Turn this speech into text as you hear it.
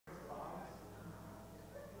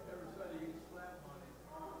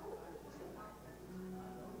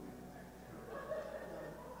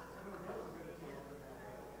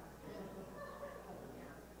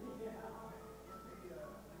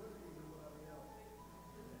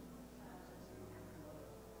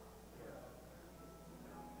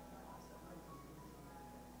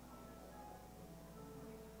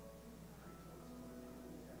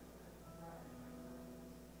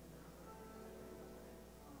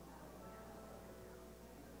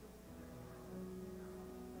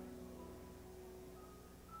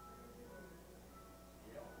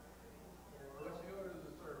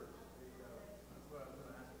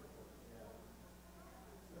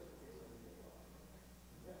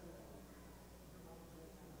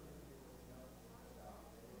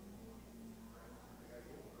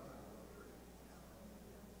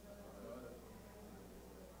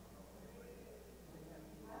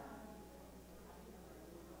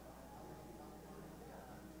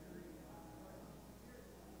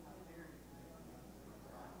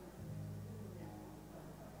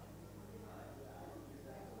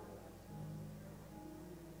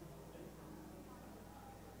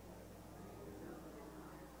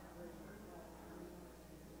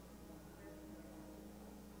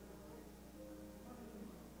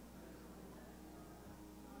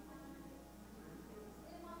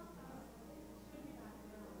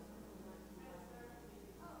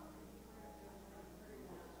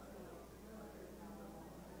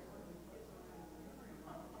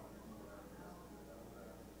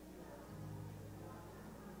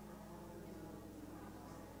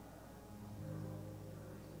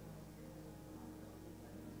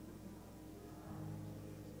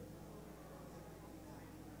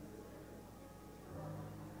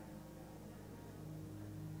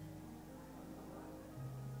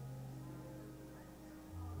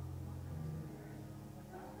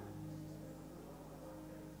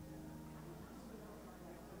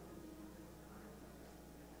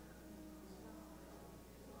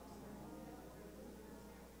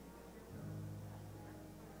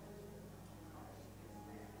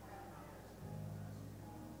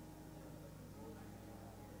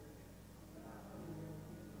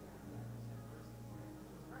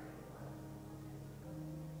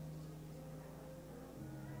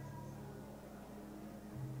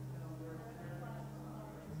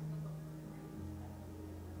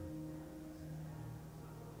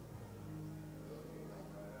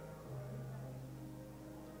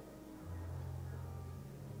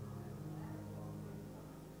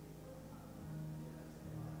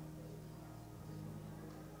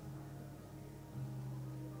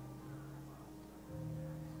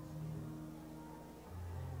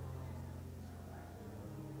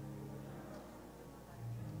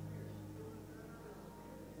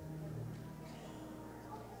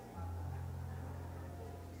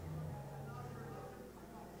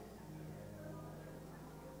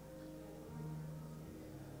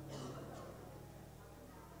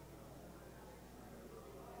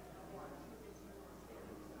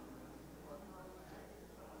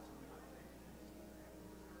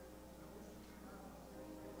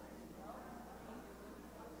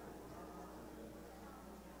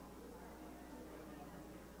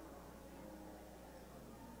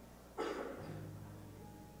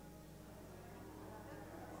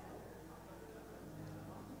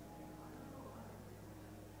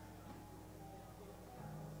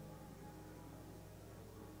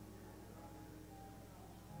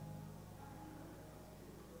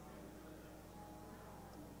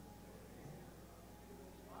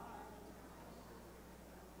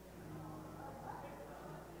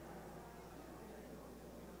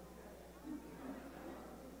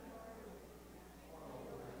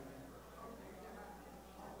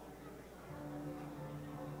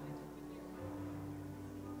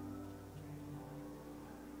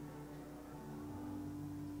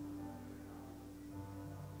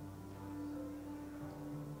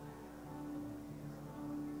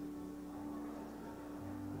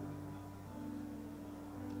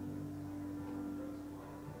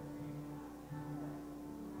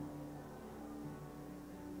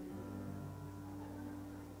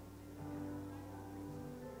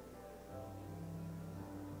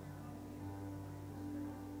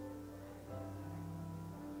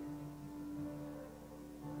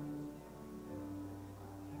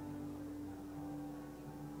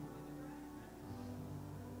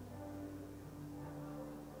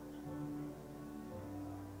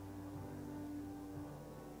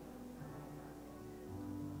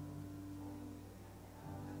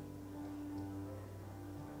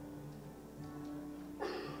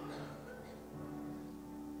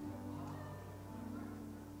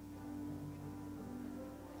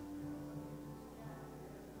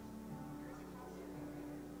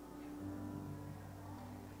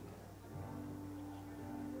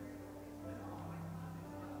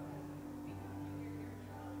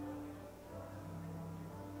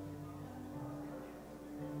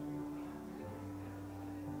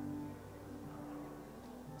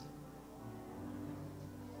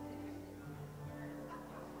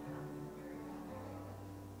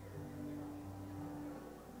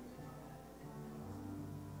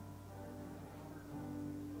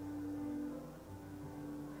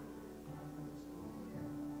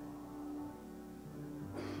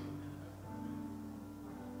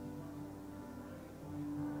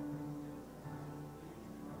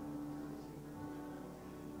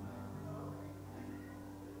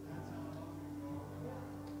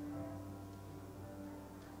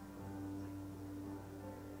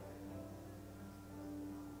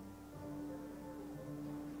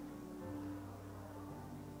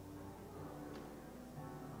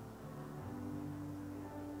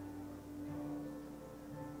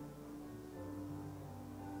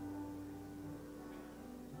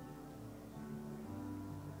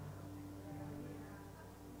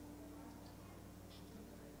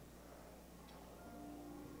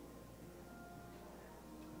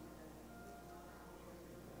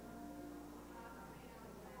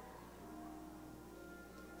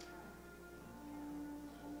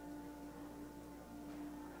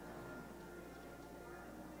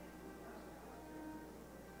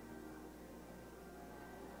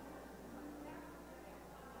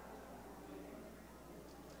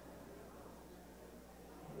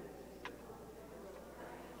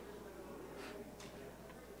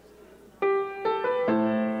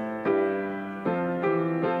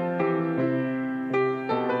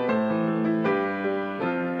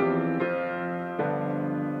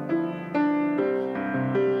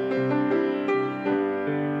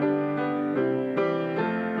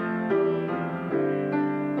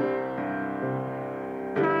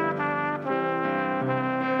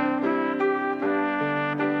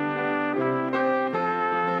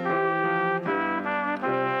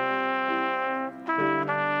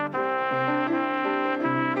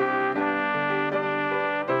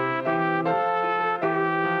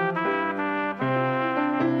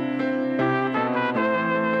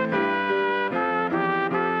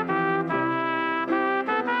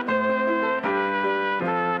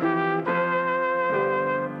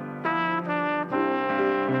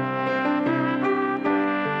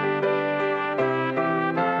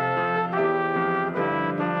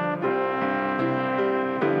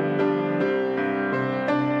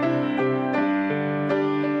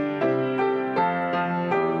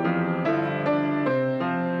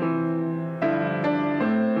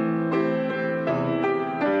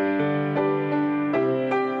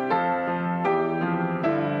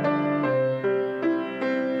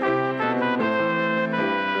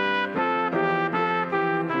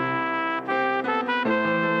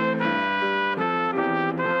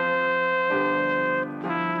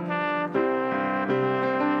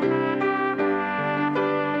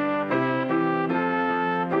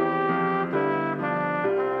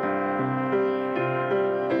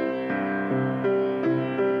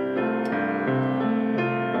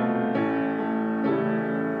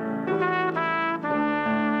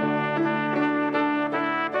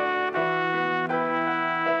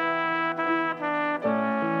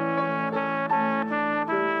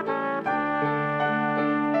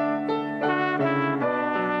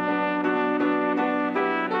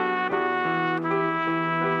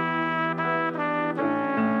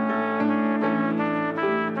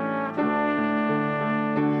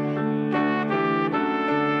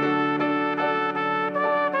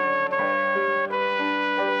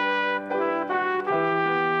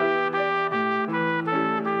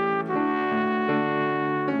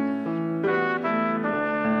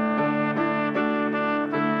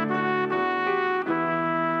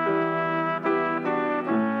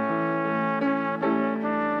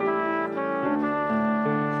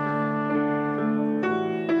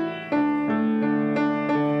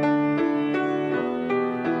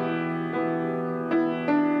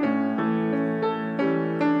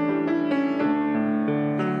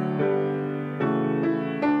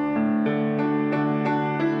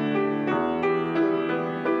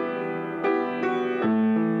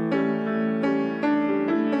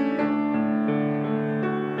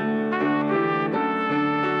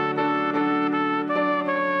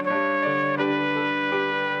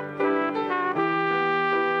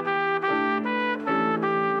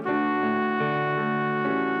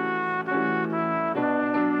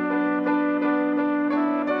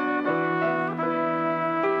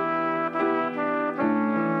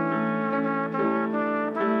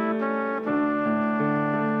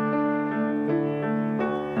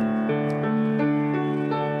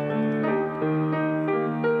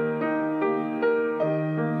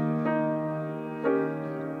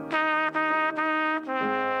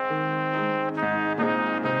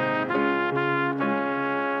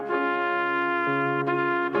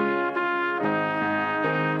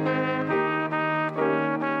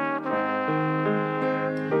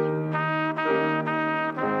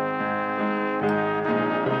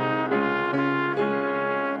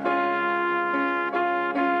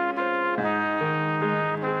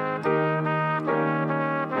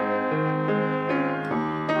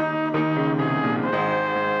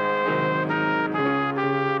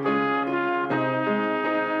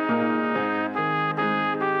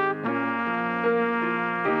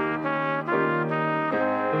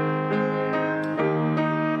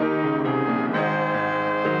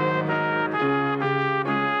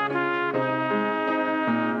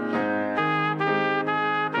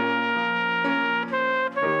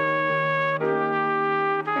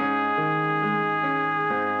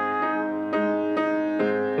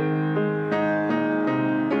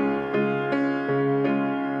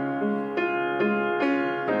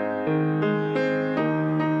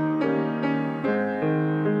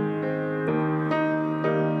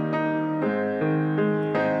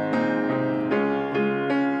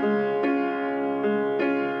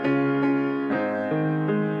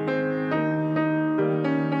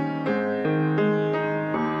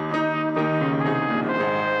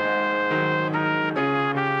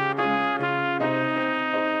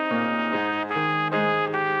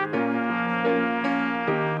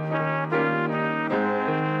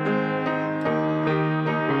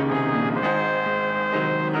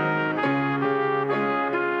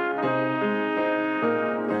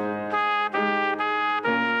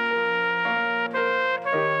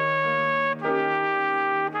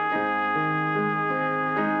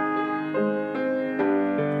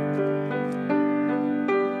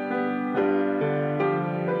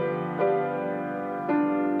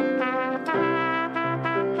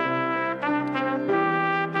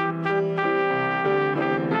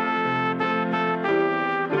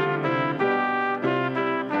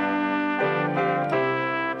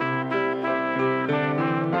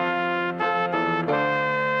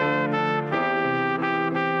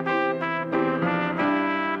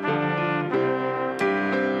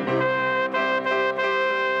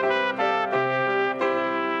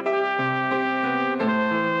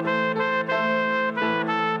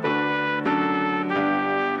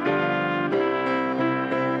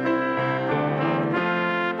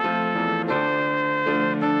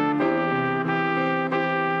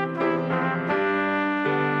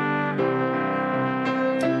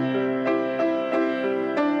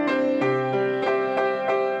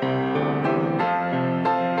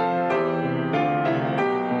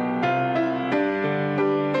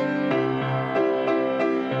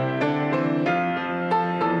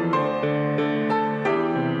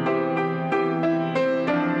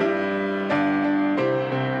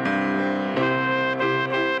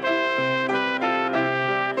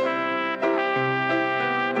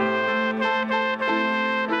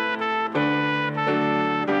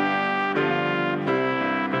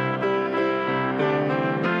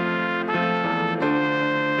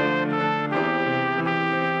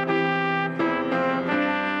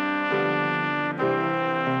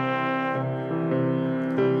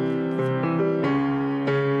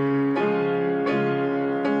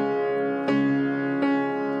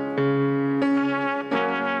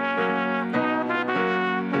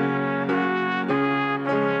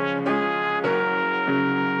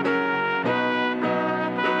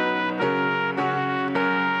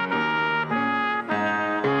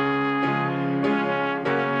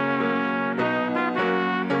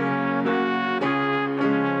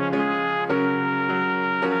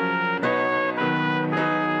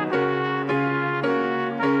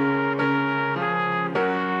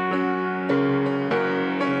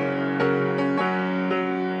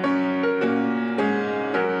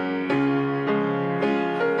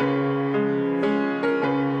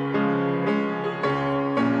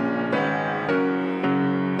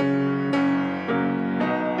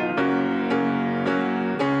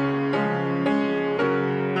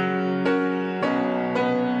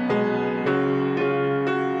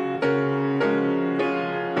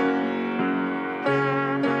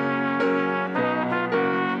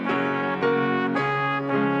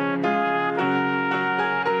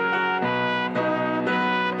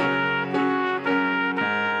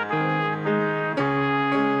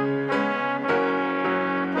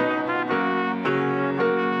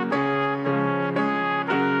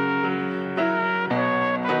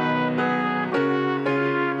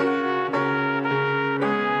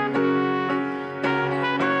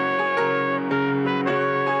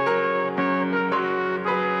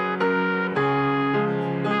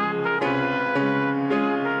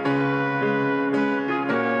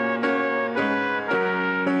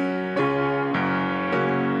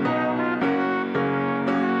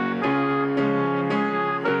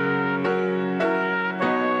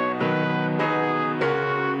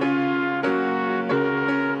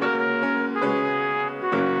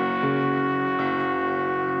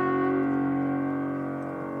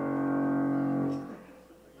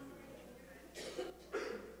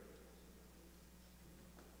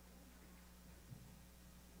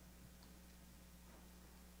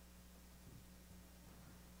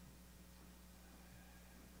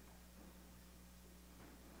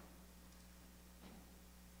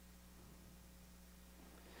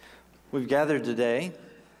We've gathered today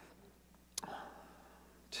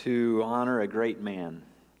to honor a great man,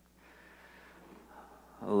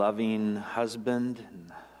 a loving husband,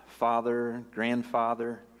 and father,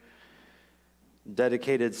 grandfather,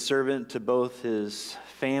 dedicated servant to both his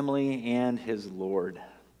family and his Lord.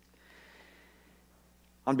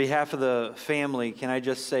 On behalf of the family, can I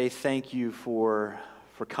just say thank you for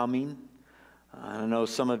coming? I know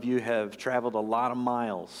some of you have traveled a lot of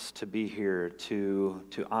miles to be here to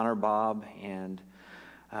honor Bob and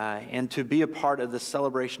to be a part of the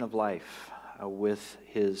celebration of life with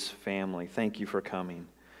his family. Thank you for coming.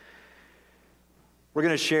 We're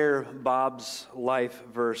going to share Bob's life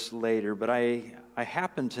verse later, but I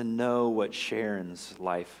happen to know what Sharon's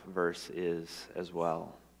life verse is as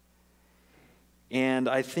well. And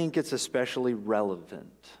I think it's especially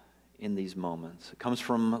relevant in these moments. It comes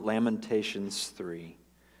from Lamentations 3.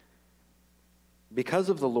 Because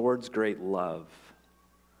of the Lord's great love,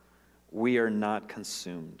 we are not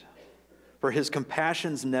consumed. For his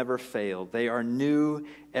compassions never fail. They are new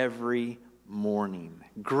every morning.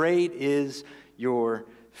 Great is your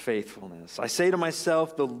faithfulness. I say to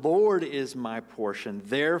myself, the Lord is my portion.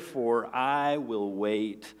 Therefore, I will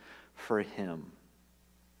wait for him.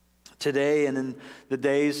 Today and in the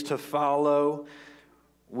days to follow,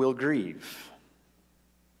 we'll grieve.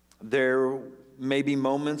 There may be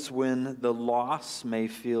moments when the loss may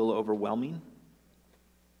feel overwhelming,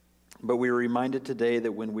 but we are reminded today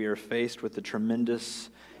that when we are faced with the tremendous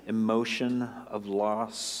emotion of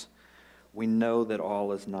loss, we know that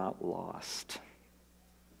all is not lost.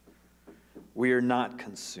 We are not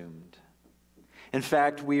consumed. In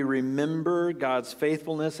fact, we remember God's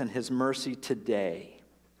faithfulness and his mercy today.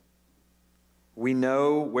 We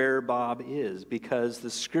know where Bob is because the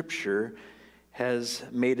Scripture has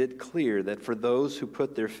made it clear that for those who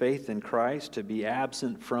put their faith in Christ, to be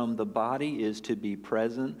absent from the body is to be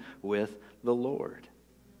present with the Lord.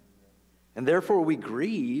 And therefore we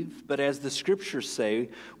grieve, but as the Scriptures say,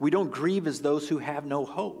 we don't grieve as those who have no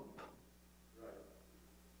hope.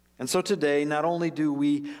 And so today, not only do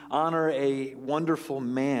we honor a wonderful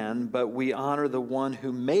man, but we honor the one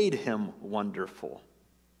who made him wonderful.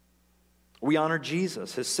 We honor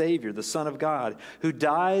Jesus, his Savior, the Son of God, who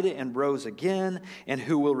died and rose again, and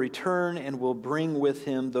who will return and will bring with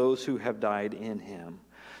him those who have died in him.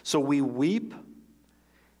 So we weep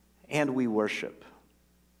and we worship.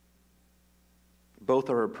 Both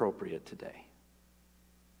are appropriate today.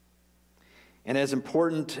 And as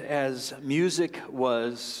important as music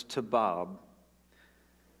was to Bob,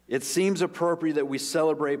 it seems appropriate that we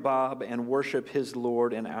celebrate Bob and worship his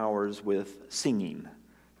Lord and ours with singing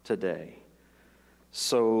today.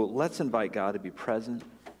 So let's invite God to be present,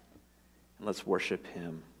 and let's worship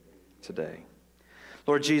him today.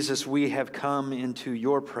 Lord Jesus, we have come into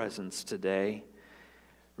your presence today,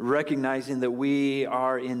 recognizing that we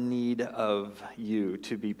are in need of you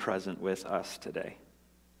to be present with us today.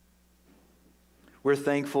 We're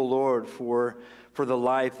thankful, Lord, for the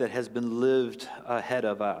life that has been lived ahead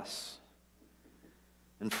of us,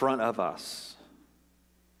 in front of us.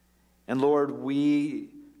 And Lord, we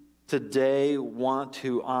today want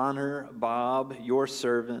to honor Bob, your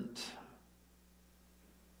servant,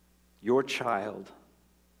 your child,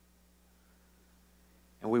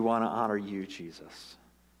 and we want to honor you, Jesus,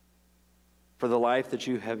 for the life that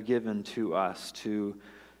you have given to us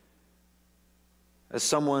as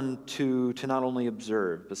someone to not only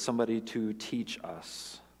observe, but somebody to teach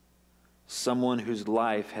us, someone whose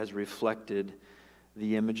life has reflected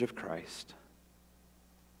the image of Christ.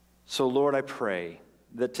 So, Lord, I pray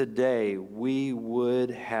that today we would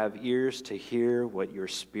have ears to hear what your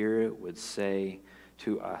Spirit would say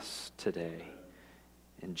to us today.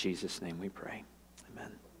 In Jesus' name we pray.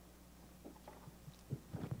 Amen.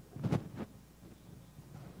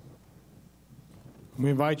 We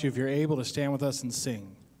invite you, if you're able, to stand with us and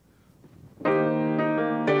sing.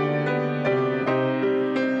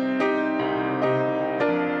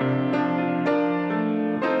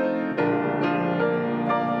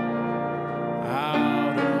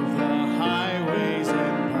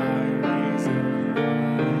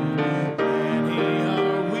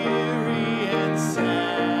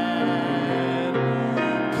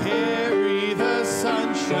 Jesus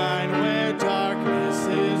shine.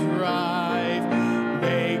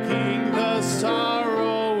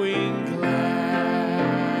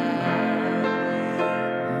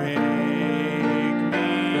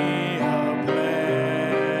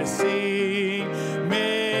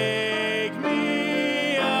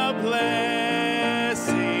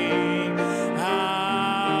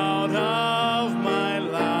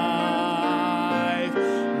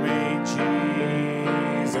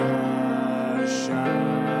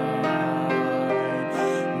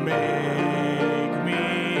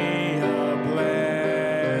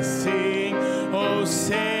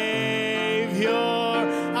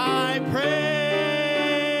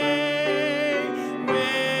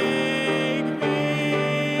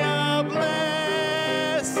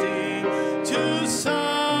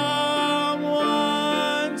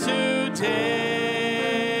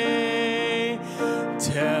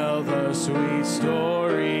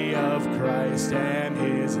 story of Christ and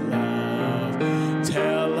his love.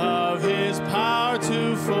 Tell of his power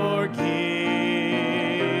to forgive.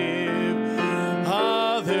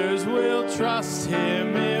 Others will trust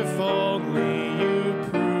him if only you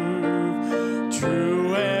prove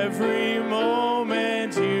true every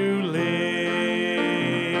moment you live.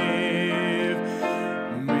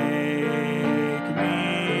 Make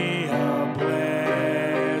me a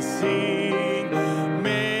blessing.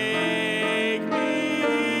 Make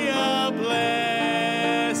me a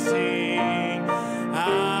blessing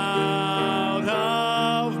out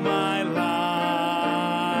of my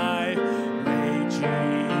life. May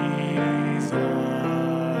Jesus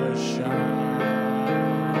shine.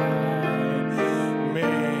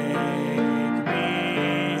 Make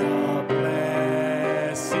me a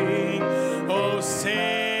blessing, oh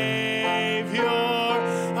Savior,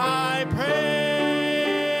 I pray.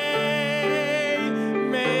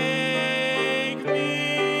 Make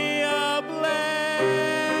me a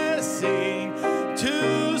blessing to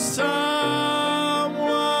someone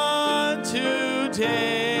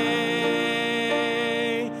today.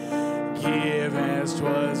 Give as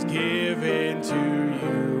 'twas given to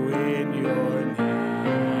you in your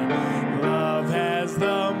need. Love as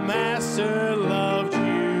the Master loved you.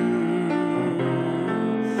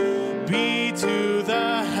 Be to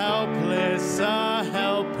the helpless a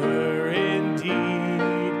helper indeed.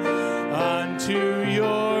 Unto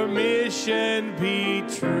your mission be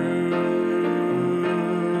true.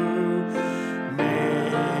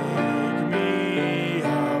 Make me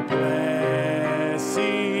a blessing.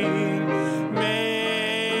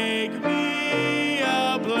 Make me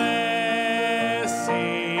a blessing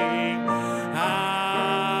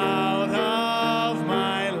out of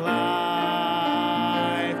my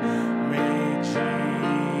life. May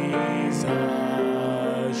Jesus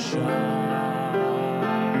shine.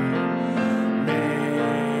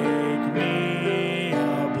 Make me a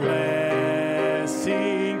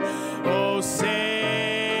blessing, oh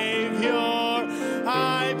Savior,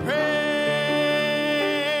 I pray.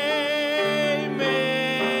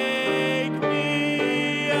 Make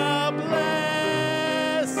me a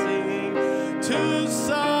blessing to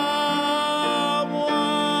someone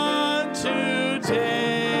today.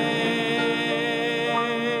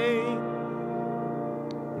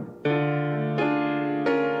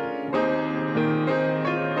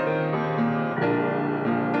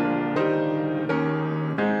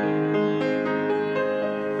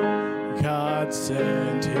 God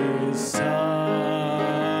sent his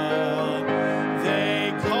Son.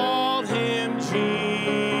 They called him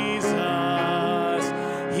Jesus.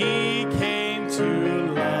 He came to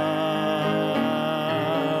love,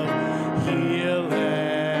 heal,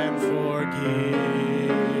 and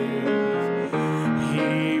forgive.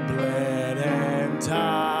 He bled and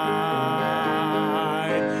died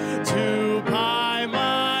to buy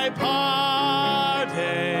my pardon.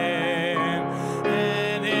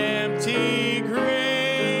 An empty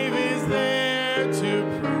grave is there to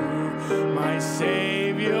prove my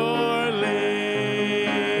Savior lives.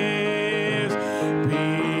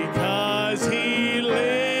 Because he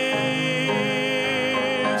lives,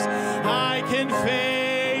 I can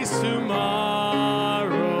face tomorrow.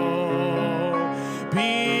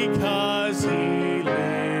 Because he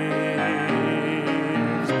lives,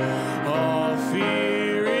 all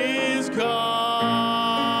fear is gone.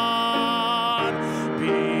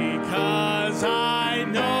 Because I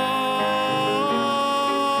know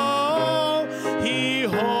he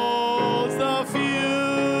holds the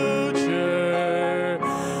future,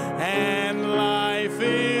 and life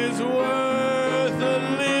is worth the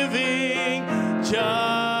living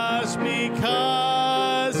just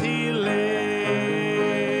because he lives.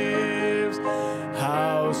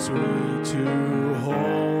 How sweet to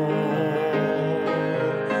hold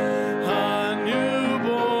a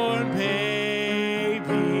newborn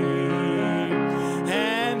baby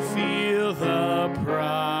and feel the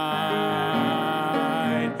pride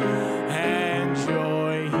and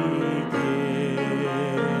joy he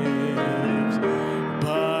gives.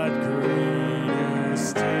 But greater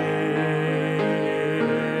still,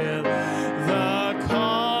 the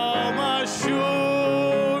calm assurance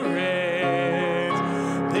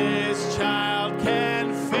this child can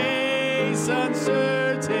face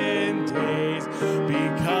uncertain days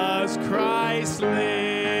because Christ lives.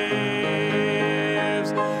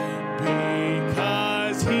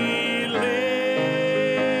 Because he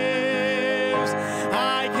lives,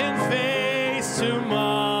 I can face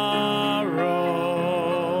tomorrow.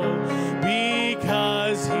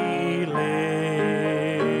 Because he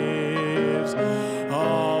lives,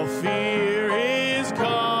 all fear is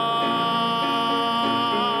gone.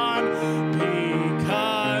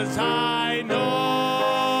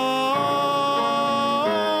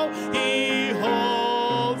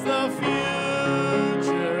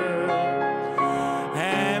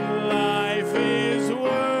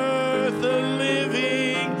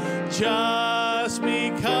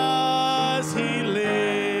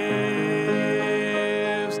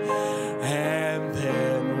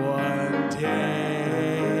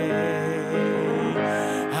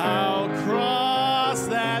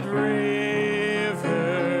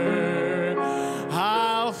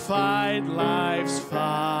 fight life's fight,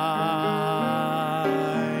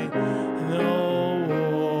 no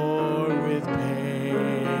war with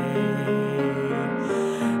pain.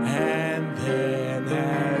 And then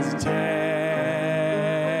as death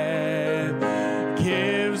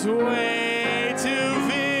gives way to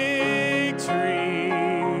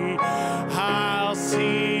victory, I'll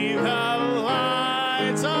see the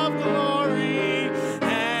lights of glory,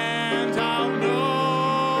 and I'll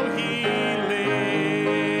know He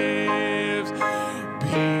lives,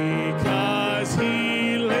 because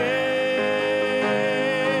He lives.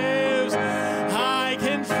 I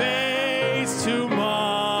can face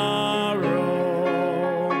tomorrow,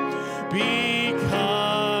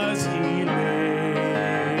 because He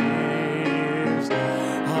lives.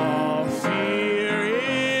 All fear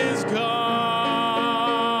is gone,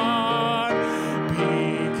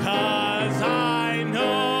 because I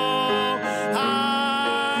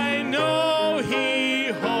know He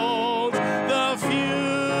holds the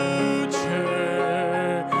future,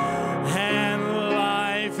 and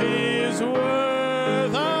life is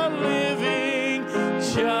worth a living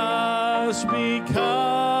just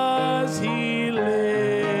because He lives.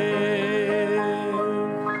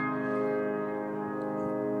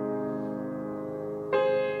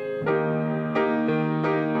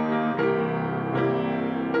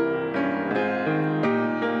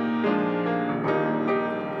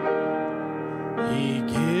 He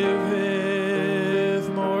giveth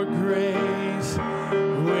more grace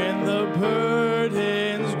when the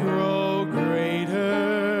burdens grow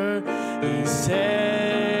greater. He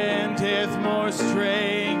sendeth more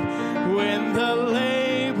strength when the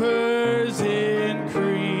labors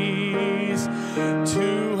increase.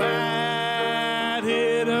 To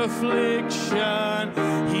added affliction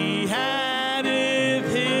He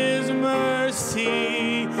addeth His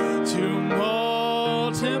mercy, to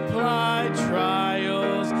multiply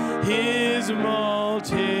trials His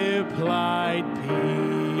multiplied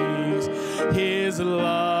peace. His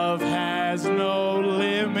love has no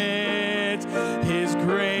limit, His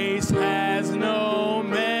grace has no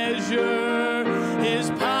measure,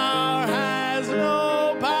 His power has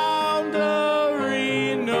no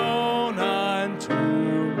boundary known unto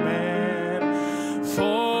man.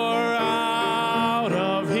 For out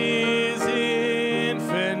of His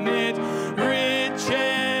infinite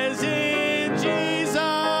riches in Jesus,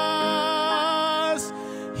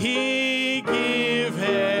 He giveth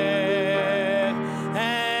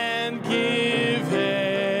and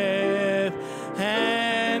giveth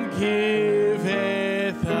and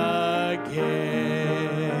giveth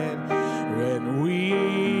again. When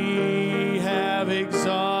we have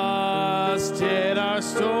exhausted our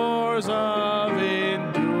stores of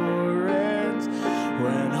endurance,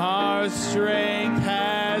 when our strength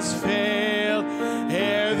has failed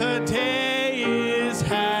ere the day is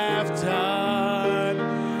half done,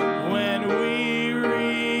 when we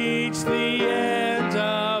reach the end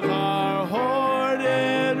of our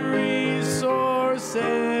hoarded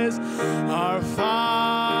resources, our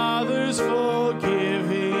Father's full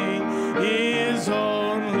giving is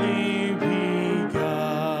only begun.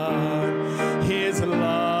 His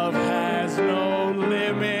love has no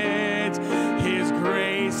limit, His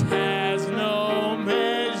grace has no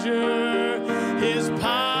measure, His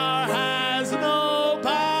power has no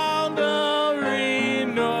boundary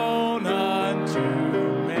known unto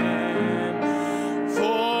man.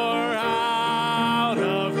 For out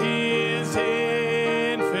of His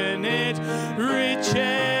infinite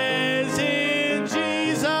riches in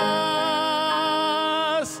Jesus,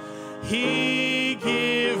 He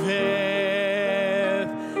giveth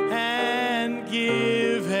and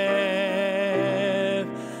giveth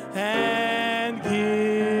and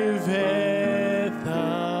giveth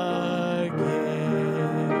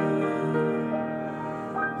again.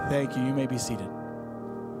 Thank you. You may be seated.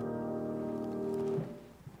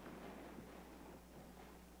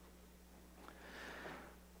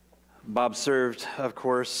 Bob served, of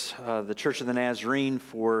course, the Church of the Nazarene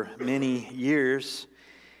for many years,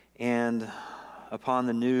 and upon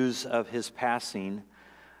the news of his passing,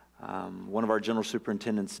 one of our general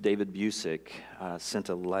superintendents, David Busick, sent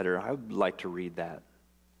a letter. I would like to read that.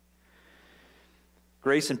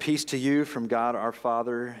 Grace and peace to you from God our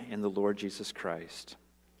Father and the Lord Jesus Christ.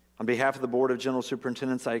 On behalf of the Board of General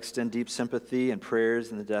Superintendents, I extend deep sympathy and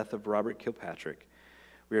prayers in the death of Robert Kilpatrick.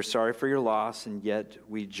 We are sorry for your loss, and yet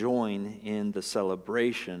we join in the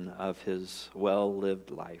celebration of his well-lived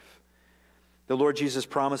life. The Lord Jesus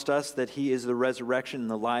promised us that he is the resurrection and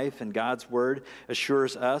the life, and God's word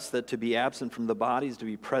assures us that to be absent from the body is to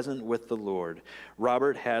be present with the Lord.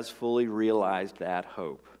 Robert has fully realized that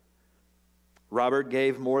hope. Robert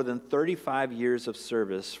gave more than 35 years of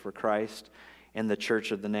service for Christ and the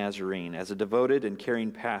Church of the Nazarene as a devoted and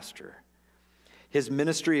caring pastor. His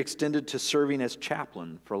ministry extended to serving as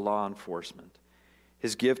chaplain for law enforcement.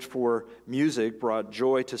 His gift for music brought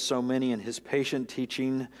joy to so many, and his patient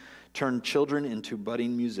teaching turned children into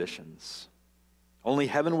budding musicians. Only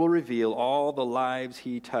heaven will reveal all the lives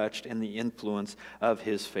he touched and the influence of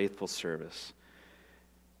his faithful service.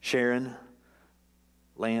 Sharon,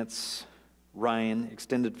 Lance, Ryan,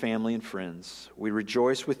 extended family and friends, we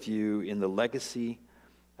rejoice with you in the legacy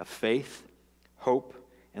of faith, hope,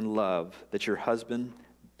 and love that your husband,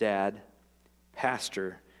 dad,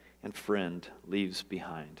 pastor, and friend leaves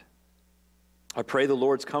behind. I pray the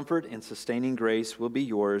Lord's comfort and sustaining grace will be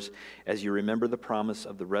yours as you remember the promise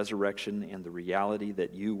of the resurrection and the reality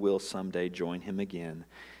that you will someday join him again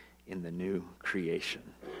in the new creation.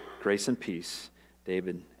 Grace and peace,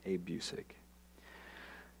 David A. Busick.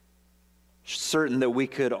 Certain that we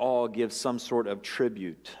could all give some sort of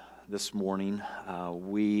tribute this morning.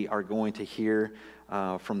 We are going to hear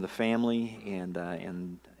from the family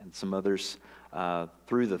and some others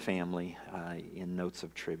through the family in notes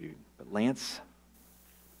of tribute. But Lance?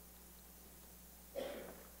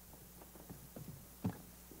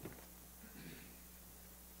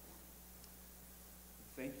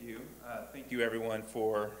 Thank you. Thank you, everyone,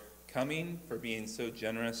 for coming, for being so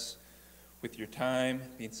generous with your time,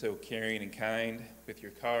 being so caring and kind with your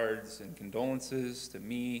cards and condolences to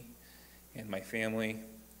me and my family.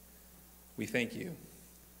 We thank you.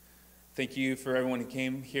 Thank you for everyone who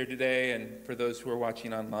came here today and for those who are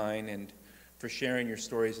watching online and for sharing your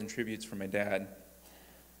stories and tributes for my dad.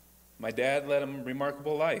 My dad led a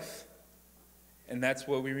remarkable life, and that's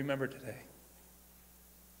what we remember today.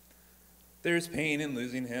 There's pain in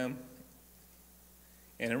losing him,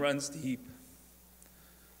 and it runs deep.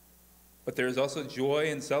 But there is also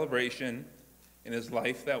joy and celebration in his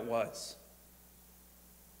life that was.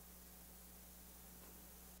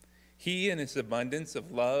 He, in his abundance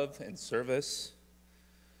of love and service,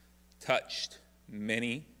 touched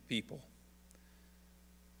many people,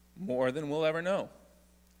 more than we'll ever know.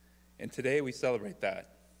 And today we celebrate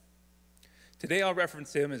that. Today I'll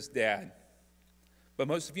reference him as Dad, but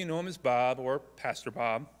most of you know him as Bob or Pastor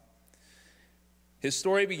Bob. His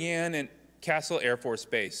story began in Castle Air Force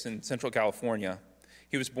Base in Central California.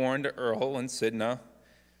 He was born to Earl and Sidna.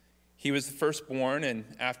 He was the firstborn, and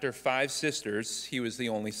after 5 sisters, he was the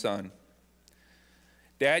only son.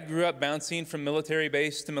 Dad grew up bouncing from military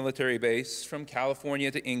base to military base, from California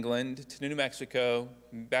to England, to New Mexico,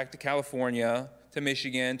 back to California, to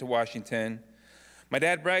Michigan, to Washington. My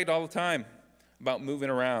dad bragged all the time about moving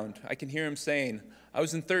around. I can hear him saying, "I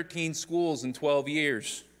was in 13 schools in 12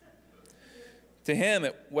 years." To him,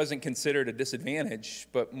 it wasn't considered a disadvantage,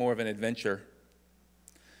 but more of an adventure.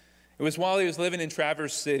 It was while he was living in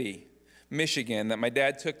Traverse City, Michigan, that my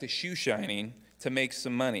dad took to shoe shining to make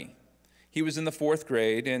some money. He was in the 4th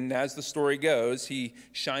grade, and as the story goes, he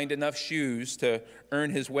shined enough shoes to earn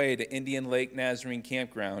his way to Indian Lake Nazarene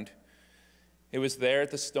Campground. It was there at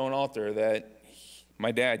the stone altar that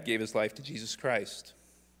my dad gave his life to Jesus Christ.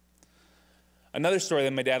 Another story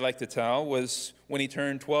that my dad liked to tell was when he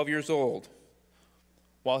turned 12 years old.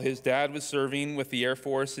 While his dad was serving with the Air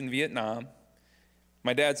Force in Vietnam,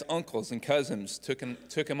 my dad's uncles and cousins took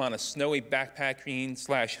him on a snowy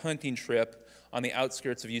backpacking/hunting trip on the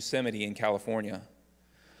outskirts of Yosemite in California.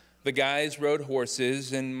 The guys rode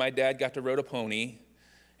horses, and my dad got to ride a pony.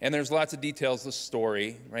 And there's lots of details to the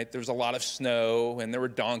story, right? There was a lot of snow, and there were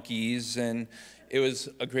donkeys, and it was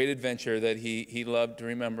a great adventure that he loved to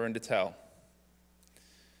remember and to tell.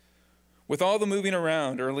 With all the moving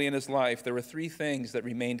around early in his life, there were 3 things that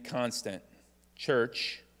remained constant: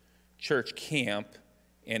 church, church camp,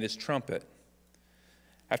 and his trumpet.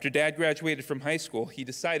 After Dad graduated from high school, he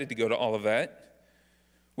decided to go to Olivet,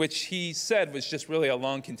 which he said was just really a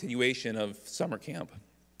long continuation of summer camp.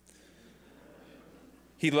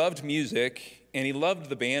 He loved music, and he loved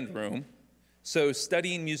the band room, so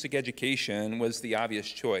studying music education was the obvious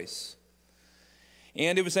choice.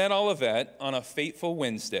 And it was at Olivet on a fateful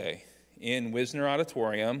Wednesday in Wisner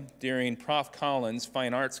Auditorium during Prof. Collins'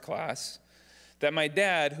 fine arts class that my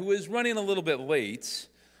dad, who was running a little bit late,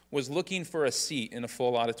 was looking for a seat in a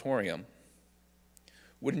full auditorium.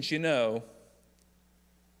 Wouldn't you know,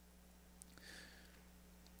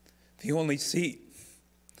 the only seat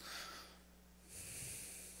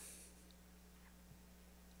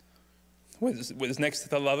was next to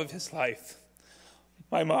the love of his life,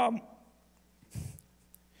 my mom,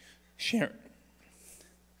 Sharon.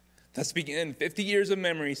 Thus began 50 years of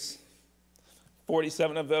memories,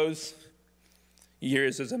 47 of those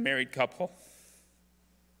years as a married couple.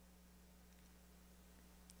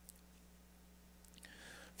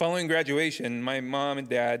 Following graduation, my mom and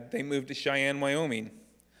dad, they moved to Cheyenne, Wyoming,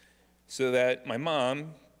 so that my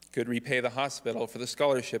mom could repay the hospital for the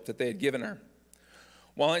scholarship that they had given her.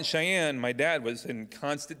 While in Cheyenne, my dad was in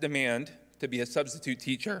constant demand to be a substitute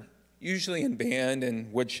teacher, usually in band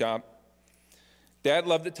and woodshop. Dad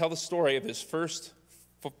loved to tell the story of his first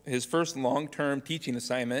long-term teaching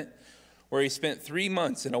assignment, where he spent 3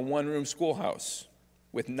 months in a one-room schoolhouse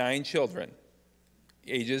with 9 children,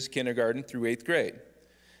 ages kindergarten through 8th grade.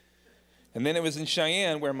 And then it was in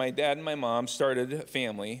Cheyenne where my dad and my mom started a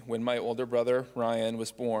family when my older brother, Ryan, was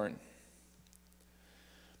born.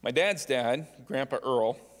 My dad's dad, Grandpa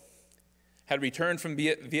Earl, had returned from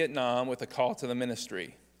Vietnam with a call to the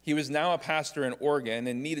ministry. He was now a pastor in Oregon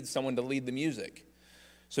and needed someone to lead the music.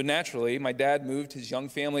 So naturally, my dad moved his young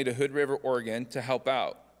family to Hood River, Oregon to help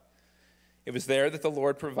out. It was there that the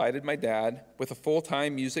Lord provided my dad with a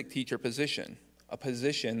full-time music teacher position, a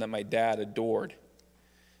position that my dad adored.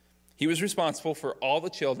 He was responsible for all the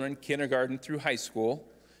children, kindergarten through high school,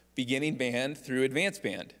 beginning band through advanced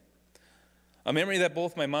band. A memory that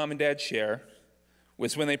both my mom and dad share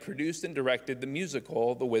was when they produced and directed the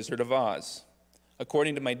musical The Wizard of Oz.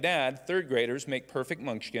 According to my dad, 3rd graders make perfect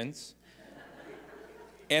munchkins,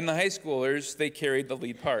 and the high schoolers, they carried the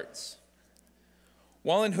lead parts.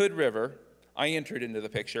 While in Hood River, I entered into the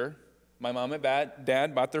picture. My mom and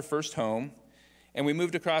dad bought their first home, and we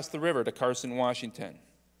moved across the river to Carson, Washington.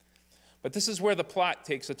 But this is where the plot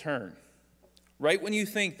takes a turn. Right when you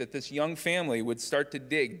think that this young family would start to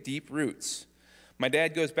dig deep roots, my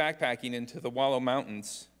dad goes backpacking into the Wallow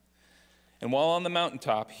Mountains, and while on the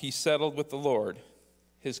mountaintop, he settled with the Lord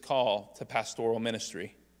his call to pastoral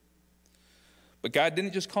ministry. But God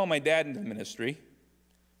didn't just call my dad into ministry.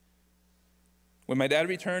 When my dad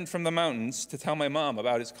returned from the mountains to tell my mom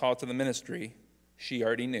about his call to the ministry, she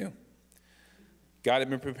already knew. God had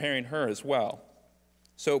been preparing her as well.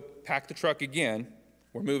 So pack the truck again.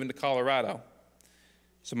 We're moving to Colorado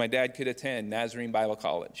so my dad could attend Nazarene Bible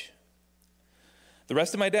College. The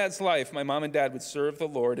rest of my dad's life, my mom and dad would serve the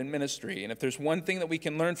Lord in ministry. And if there's one thing that we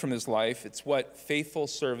can learn from his life, it's what faithful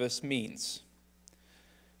service means.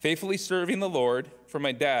 Faithfully serving the Lord for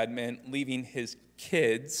my dad meant leaving his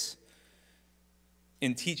kids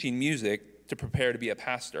in teaching music to prepare to be a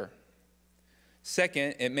pastor.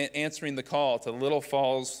 Second, it meant answering the call to Little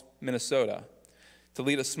Falls, Minnesota, to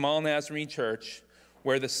lead a small Nazarene church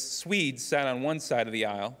where the Swedes sat on one side of the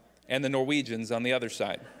aisle and the Norwegians on the other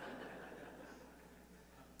side.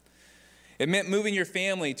 It meant moving your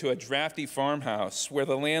family to a drafty farmhouse where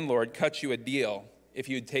the landlord cut you a deal if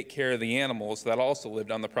you'd take care of the animals that also lived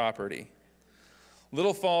on the property.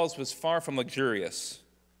 Little Falls was far from luxurious,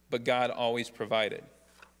 but God always provided.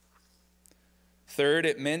 Third,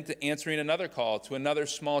 it meant answering another call to another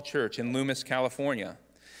small church in Loomis, California.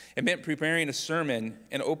 It meant preparing a sermon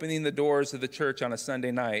and opening the doors of the church on a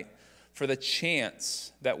Sunday night for the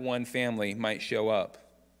chance that one family might show up.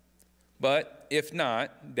 But if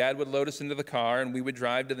not, Dad would load us into the car and we would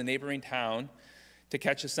drive to the neighboring town to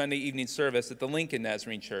catch a Sunday evening service at the Lincoln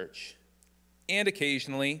Nazarene Church. And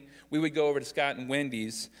occasionally, we would go over to Scott and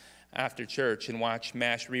Wendy's after church and watch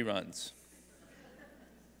MASH reruns.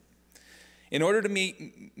 In order to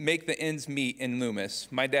make the ends meet in Loomis,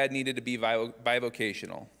 my dad needed to be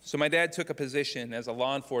bivocational. So my dad took a position as a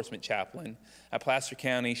law enforcement chaplain at Placer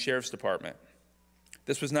County Sheriff's Department.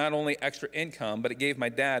 This was not only extra income, but it gave my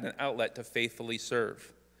dad an outlet to faithfully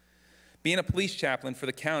serve. Being a police chaplain for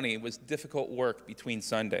the county was difficult work between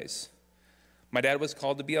Sundays. My dad was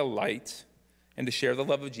called to be a light and to share the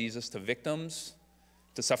love of Jesus to victims,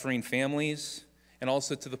 to suffering families, and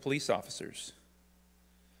also to the police officers.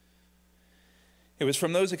 It was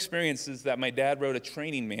from those experiences that my dad wrote a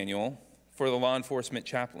training manual for the law enforcement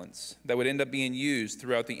chaplains that would end up being used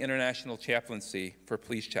throughout the international chaplaincy for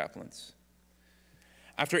police chaplains.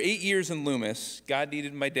 After 8 years in Loomis, God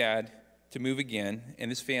needed my dad to move again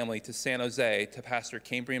and his family to San Jose to pastor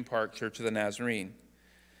Cambrian Park Church of the Nazarene,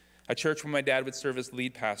 a church where my dad would serve as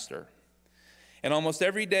lead pastor. And almost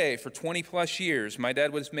every day for 20 plus years, my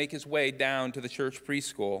dad would make his way down to the church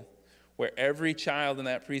preschool, where every child in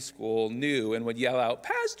that preschool knew and would yell out,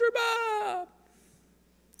 "Pastor Bob!"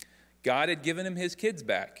 God had given him his kids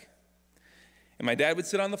back. And my dad would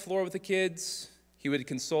sit on the floor with the kids. He would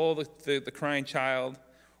console the crying child.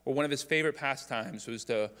 Or one of his favorite pastimes was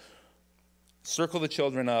to circle the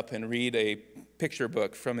children up and read a picture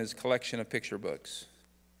book from his collection of picture books.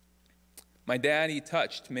 My dad, he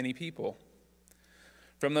touched many people.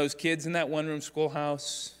 From those kids in that one-room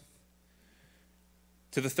schoolhouse,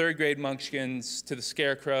 to the 3rd grade munchkins, to the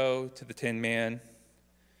scarecrow, to the Tin Man,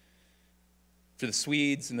 to the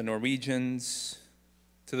Swedes and the Norwegians,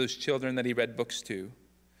 to those children that he read books to,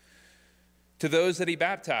 to those that he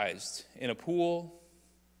baptized in a pool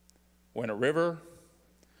or in a river,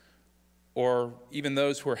 or even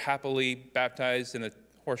those who were happily baptized in a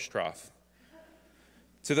horse trough.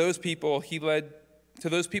 To those people that he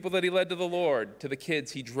led to the Lord, to the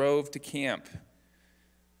kids he drove to camp,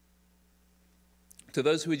 to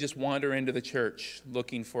those who would just wander into the church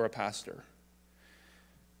looking for a pastor,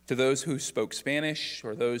 to those who spoke Spanish,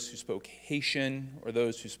 or those who spoke Haitian, or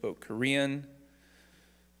those who spoke Korean,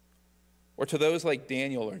 or to those like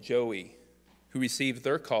Daniel or Joey who received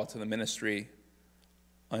their call to the ministry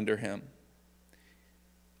under him.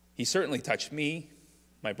 He certainly touched me,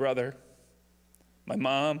 my brother, my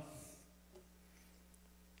mom.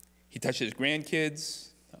 He touched his grandkids,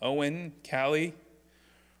 Owen, Callie,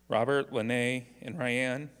 Robert, Lene, and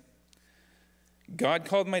Ryan. God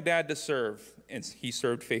called my dad to serve, and he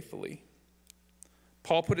served faithfully.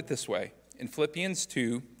 Paul put it this way in Philippians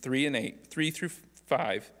 2, 3 through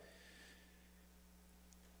 5.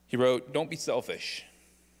 He wrote, "Don't be selfish.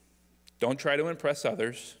 Don't try to impress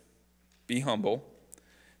others. Be humble,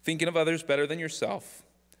 thinking of others better than yourself.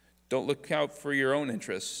 Don't look out for your own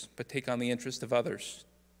interests, but take on the interest of others.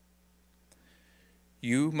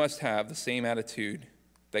 You must have the same attitude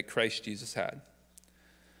that Christ Jesus had."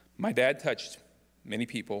 My dad touched many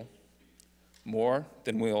people, more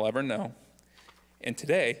than we'll ever know. And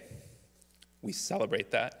today, we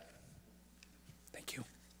celebrate that. Thank you.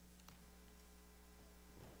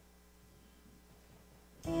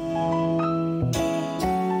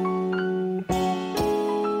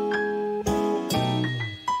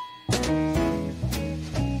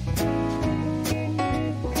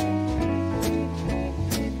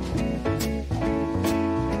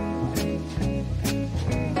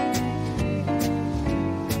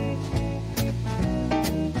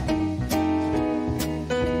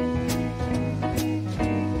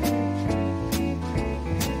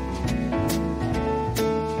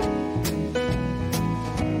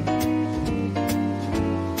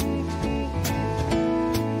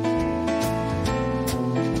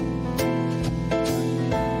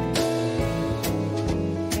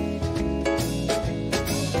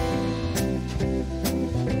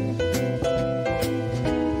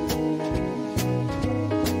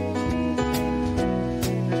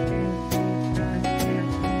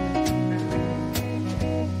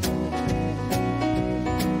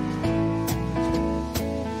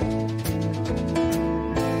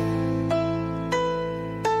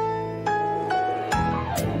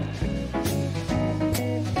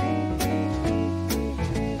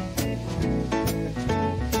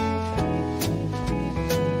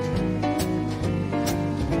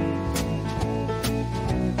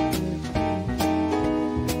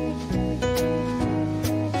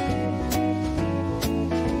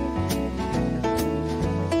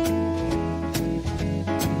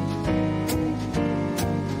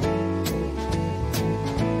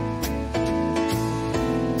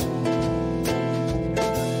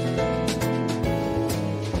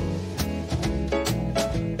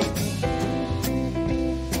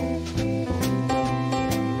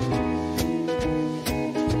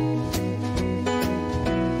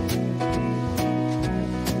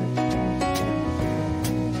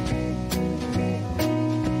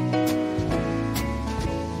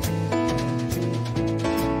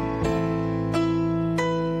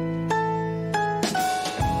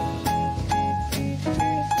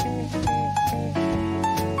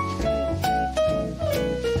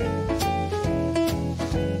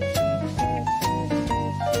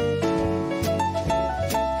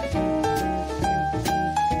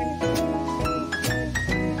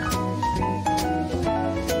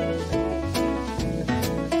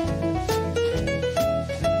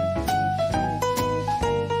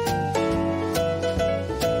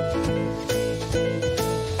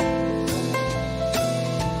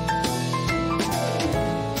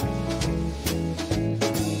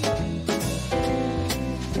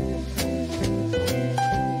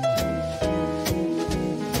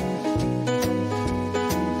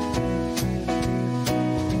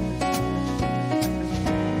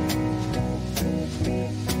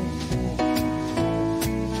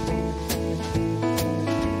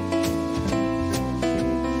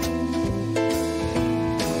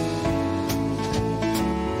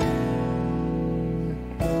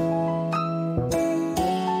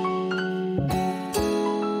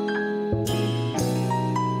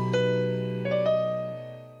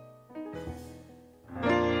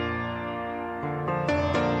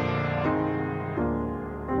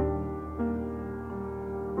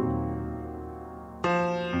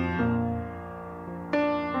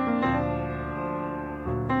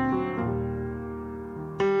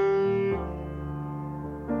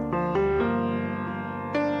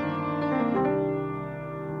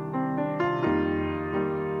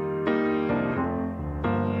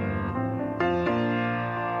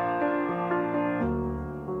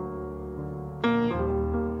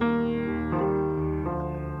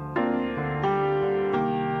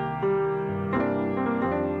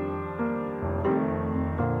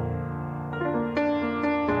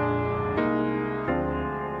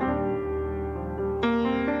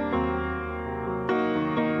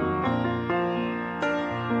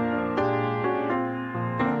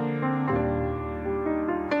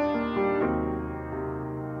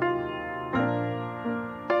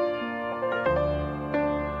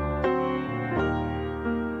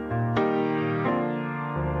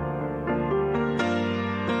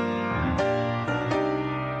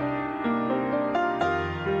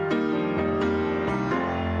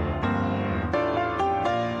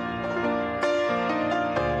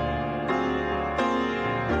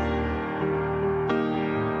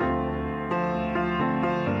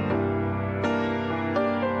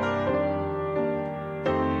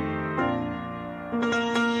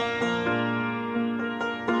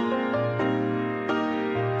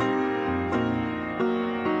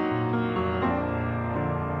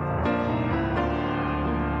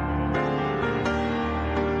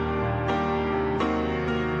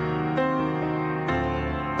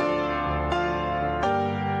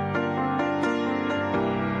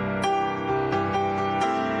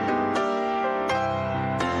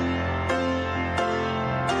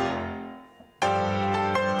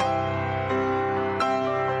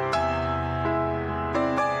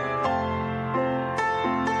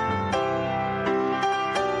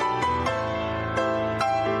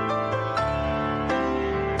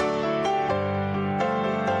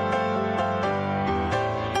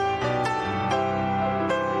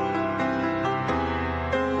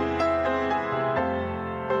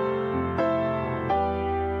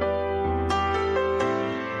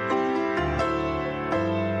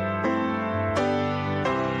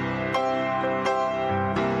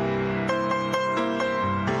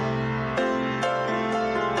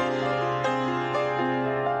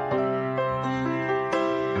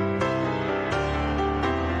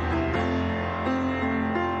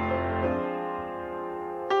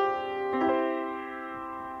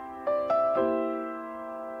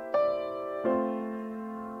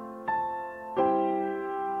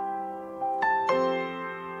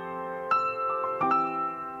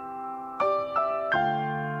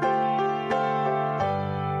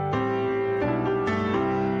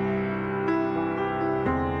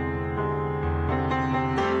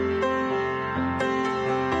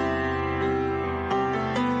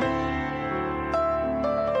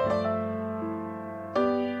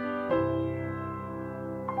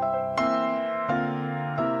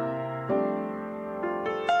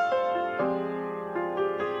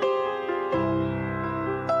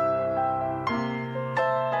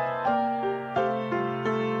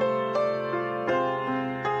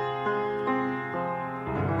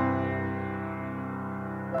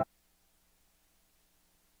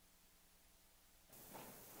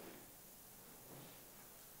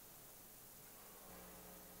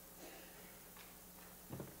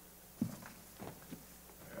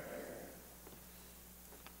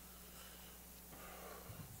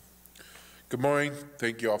 Good morning.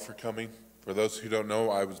 Thank you all for coming. For those who don't know,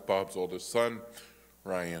 I was Bob's oldest son,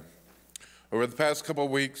 Ryan. Over the past couple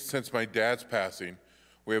of weeks since my dad's passing,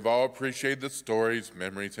 we have all appreciated the stories,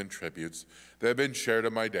 memories, and tributes that have been shared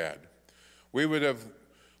of my dad. We would have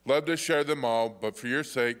loved to share them all, but for your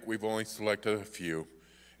sake, we've only selected a few,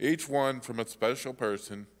 each one from a special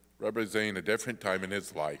person representing a different time in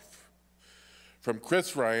his life. From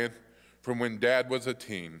Chris Ryan, from when Dad was a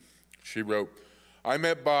teen, she wrote, I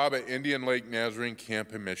met Bob at Indian Lake Nazarene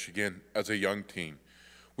Camp in Michigan as a young teen.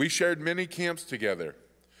 We shared many camps together.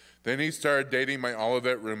 Then he started dating my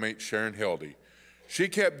Olivet roommate, Sharon Hildy. She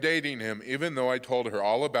kept dating him even though I told her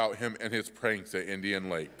all about him and his pranks at Indian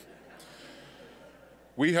Lake.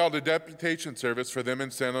 We held a deputation service for them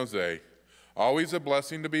in San Jose. Always a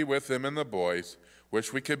blessing to be with them and the boys.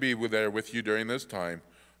 Wish we could be there with you during this time.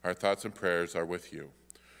 Our thoughts and prayers are with you.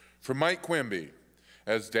 From Mike Quimby,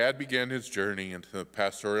 as Dad began his journey into the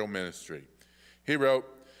pastoral ministry, he wrote,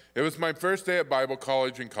 it was my first day at Bible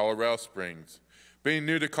college in Colorado Springs. Being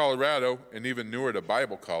new to Colorado and even newer to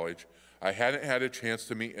Bible college, I hadn't had a chance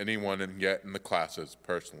to meet anyone yet in the classes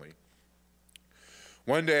personally.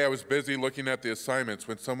 One day I was busy looking at the assignments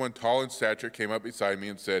when someone tall in stature came up beside me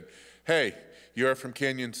and said, hey, you are from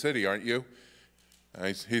Canyon City, aren't you?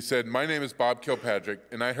 He said, my name is Bob Kilpatrick,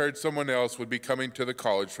 and I heard someone else would be coming to the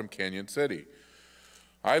college from Canyon City.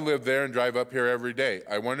 I live there and drive up here every day.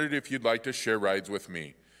 I wondered if you'd like to share rides with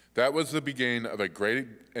me. That was the beginning of a great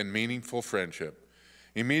and meaningful friendship.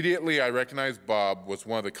 Immediately, I recognized Bob was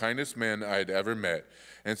one of the kindest men I had ever met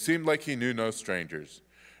and seemed like he knew no strangers.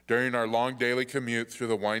 During our long daily commute through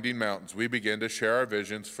the winding mountains, we began to share our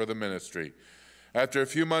visions for the ministry. After a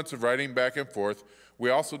few months of riding back and forth,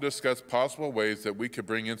 we also discussed possible ways that we could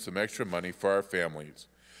bring in some extra money for our families.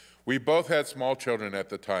 We both had small children at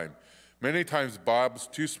the time. Many times, Bob's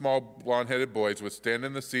two small blonde-headed boys would stand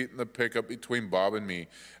in the seat in the pickup between Bob and me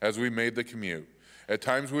as we made the commute. At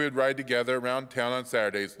times, we would ride together around town on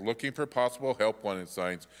Saturdays looking for possible help wanted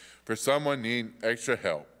signs for someone needing extra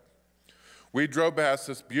help. We drove past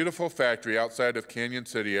this beautiful factory outside of Canyon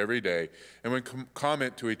City every day and would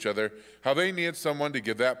comment to each other how they needed someone to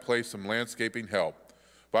give that place some landscaping help.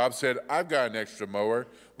 Bob said, I've got an extra mower.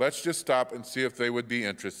 Let's just stop and see if they would be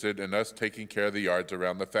interested in us taking care of the yards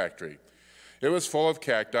around the factory. It was full of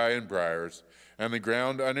cacti and briars, and the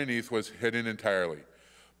ground underneath was hidden entirely.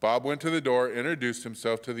 Bob went to the door, introduced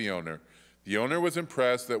himself to the owner. The owner was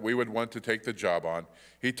impressed that we would want to take the job on.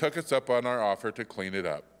 He took us up on our offer to clean it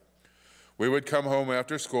up. We would come home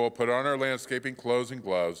after school, put on our landscaping clothes and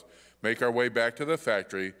gloves, make our way back to the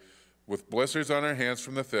factory with blisters on our hands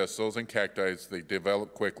from the thistles and cacti. They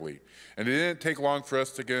developed quickly. And it didn't take long for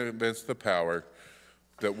us to convince the power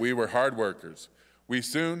that we were hard workers. We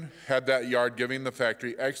soon had that yard giving the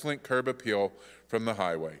factory excellent curb appeal from the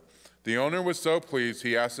highway. The owner was so pleased,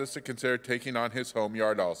 he asked us to consider taking on his home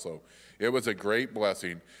yard also. It was a great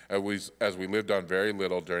blessing as we lived on very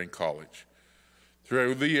little during college.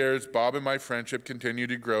 Through the years, Bob and my friendship continued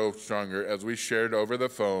to grow stronger as we shared over the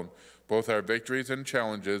phone both our victories and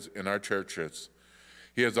challenges in our churches.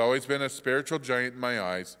 He has always been a spiritual giant in my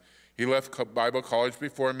eyes. He left Bible college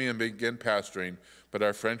before me and began pastoring, but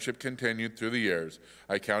our friendship continued through the years.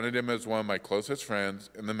 I counted him as one of my closest friends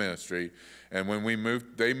in the ministry, and when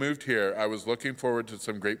they moved here, I was looking forward to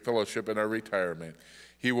some great fellowship in our retirement.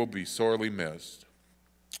 He will be sorely missed.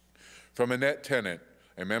 From Annette Tennant,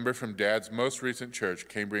 a member from Dad's most recent church,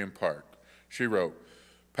 Cambrian Park, she wrote,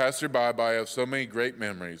 Pastor Bob, I have so many great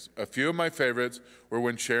memories. A few of my favorites were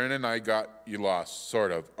when Sharon and I got you lost,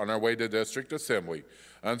 sort of, on our way to district assembly,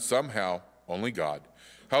 and somehow, only God,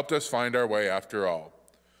 helped us find our way after all.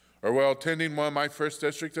 Or while attending one of my first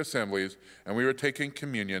district assemblies, and we were taking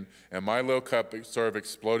communion, and my little cup sort of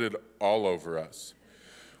exploded all over us.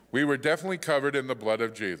 We were definitely covered in the blood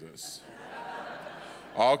of Jesus.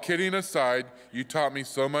 All kidding aside, you taught me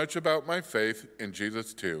so much about my faith in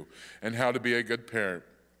Jesus too, and how to be a good parent.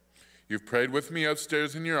 You've prayed with me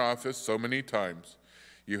upstairs in your office so many times.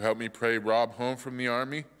 You helped me pray Rob home from the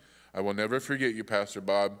Army. I will never forget you, Pastor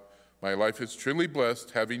Bob. My life is truly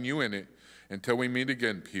blessed having you in it. Until we meet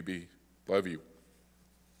again, PB. Love you.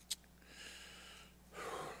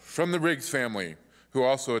 From the Riggs family, who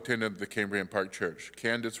also attended the Cambrian Park Church,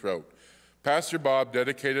 Candace wrote, Pastor Bob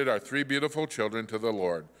dedicated our 3 beautiful children to the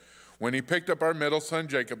Lord. When he picked up our middle son,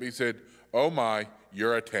 Jacob, he said, oh my,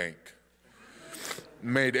 you're a tank.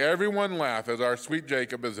 Made everyone laugh, as our sweet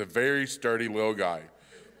Jacob is a very sturdy little guy.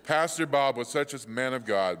 Pastor Bob was such a man of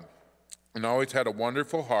God and always had a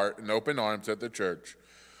wonderful heart and open arms at the church.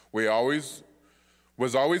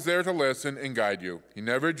 Was always there to listen and guide you. He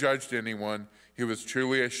never judged anyone. He was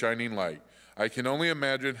truly a shining light. I can only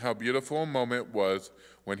imagine how beautiful a moment was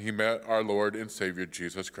when he met our Lord and Savior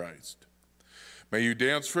Jesus Christ. May you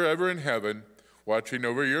dance forever in heaven, watching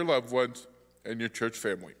over your loved ones and your church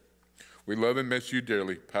family. We love and miss you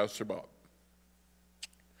dearly, Pastor Bob.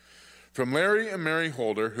 From Larry and Mary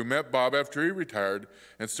Holder, who met Bob after he retired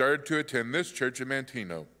and started to attend this church in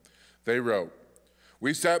Manteno, they wrote,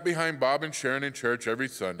 "We sat behind Bob and Sharon in church every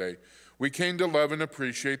Sunday. We came to love and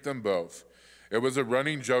appreciate them both. It was a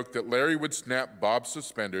running joke that Larry would snap Bob's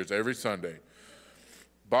suspenders every Sunday.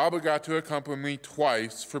 Bob got to accompany me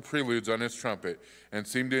twice for preludes on his trumpet and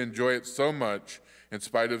seemed to enjoy it so much in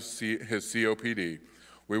spite of his COPD.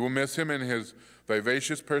 We will miss him and his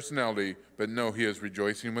vivacious personality, but know he is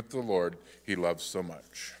rejoicing with the Lord he loves so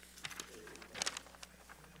much."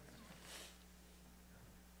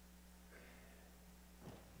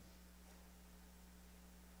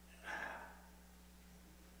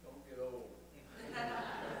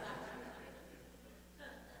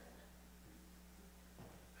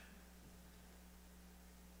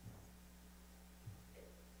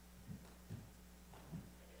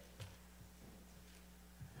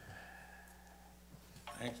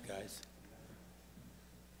 Thanks, guys.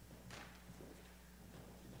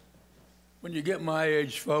 When you get my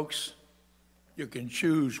age, folks, you can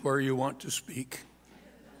choose where you want to speak.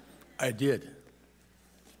 I did.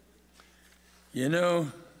 You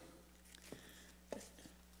know,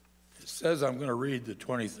 it says I'm going to read the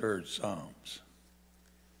 23rd Psalms.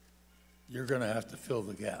 You're going to have to fill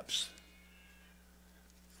the gaps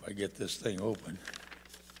if I get this thing open.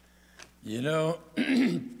 You know,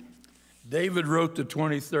 David wrote the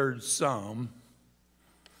 23rd Psalm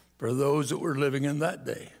for those that were living in that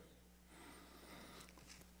day.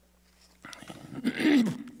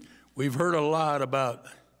 We've heard a lot about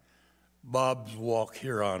Bob's walk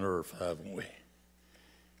here on earth, haven't we?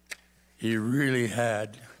 He really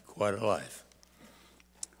had quite a life.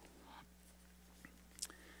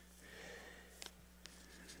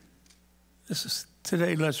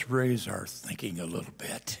 Today, let's raise our thinking a little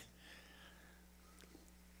bit.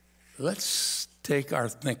 Let's take our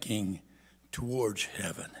thinking towards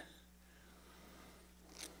heaven.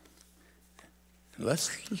 Let's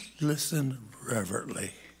listen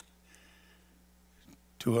reverently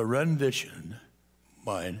to a rendition,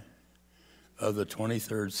 mine, of the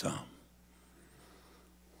 23rd Psalm.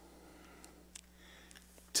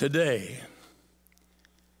 Today,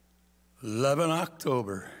 11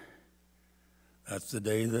 October, that's the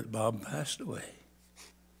day that Bob passed away.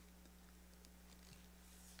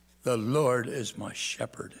 The Lord is my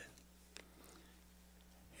shepherd.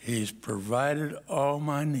 He's provided all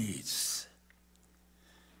my needs.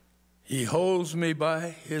 He holds me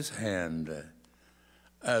by his hand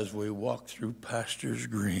as we walk through pastures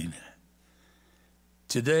green.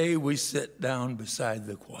 Today we sit down beside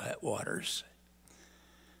the quiet waters.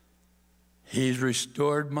 He's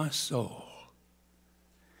restored my soul.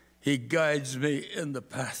 He guides me in the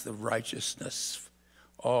path of righteousness,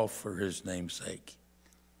 all for his name's sake.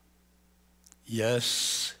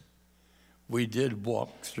 Yes, we did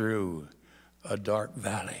walk through a dark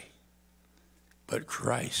valley, but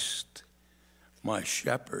Christ, my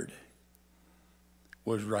shepherd,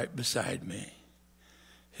 was right beside me.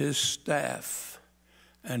 His staff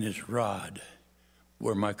and his rod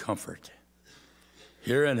were my comfort.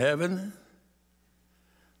 Here in heaven,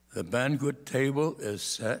 the banquet table is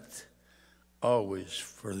set always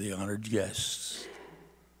for the honored guests.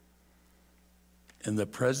 In the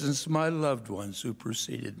presence of my loved ones who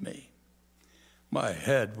preceded me, my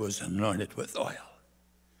head was anointed with oil.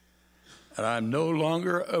 And I'm no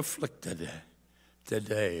longer afflicted.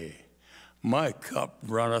 Today, my cup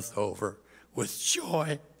runneth over with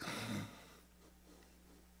joy.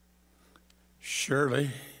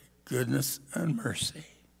 Surely, goodness and mercy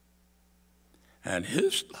and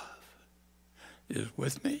his love is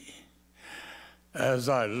with me as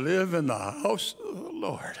I live in the house of the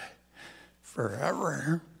Lord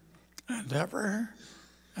forever and ever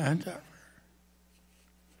and ever.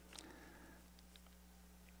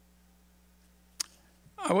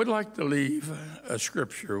 I would like to leave a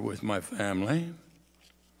scripture with my family.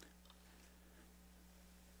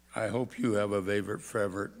 I hope you have a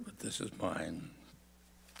favorite, but this is mine.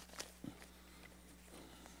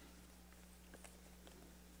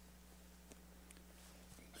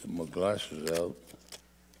 Get my glasses out.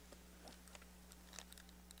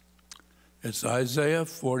 It's Isaiah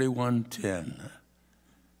 41:10.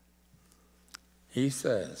 He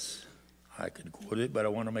says, I could quote it, but I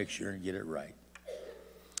want to make sure and get it right.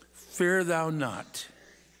 Fear thou not,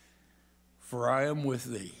 for I am with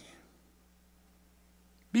thee.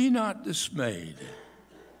 Be not dismayed,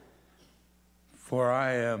 For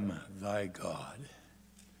I am thy God.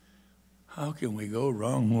 How can we go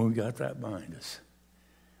wrong when we got that behind us?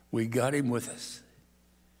 We got him with us.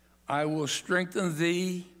 I will strengthen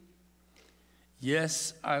thee.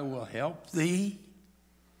 Yes, I will help thee.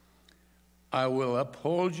 I will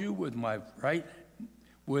uphold you with my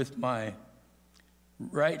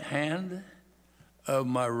right hand of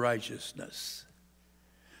my righteousness.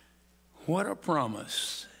 What a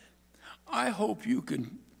promise. I hope you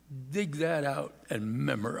can dig that out and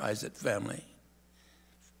memorize it, family.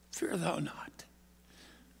 Fear thou not.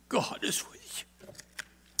 God is with you.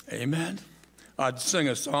 Amen. I'd sing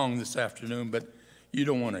a song this afternoon, but you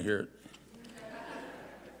don't want to hear it.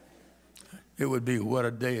 It would be, what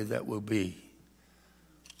a day that will be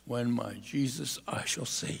when my Jesus I shall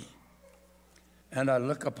see. And I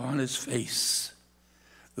look upon his face,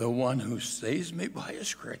 the one who saves me by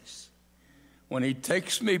his grace, when he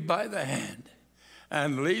takes me by the hand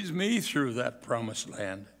and leads me through that promised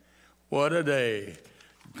land. What a day,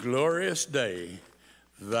 glorious day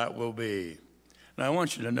that will be. And I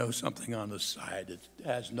want you to know something on the side that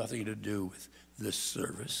has nothing to do with this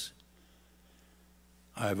service.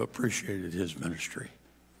 I've appreciated his ministry.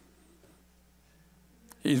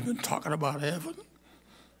 He's been talking about heaven.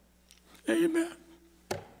 Amen.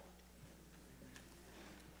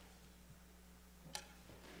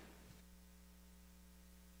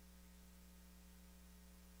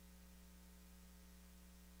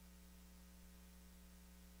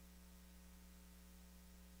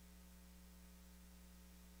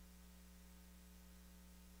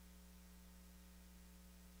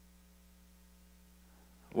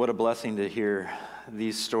 What a blessing to hear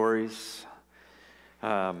these stories.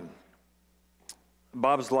 Bob's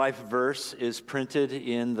life verse is printed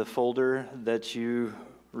in the folder that you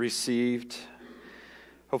received.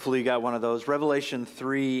 Hopefully you got one of those. Revelation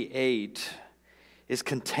 3:8 is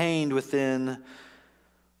contained within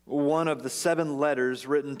one of the 7 letters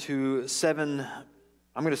written to 7,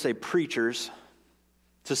 I'm going to say preachers,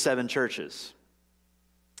 to 7 churches.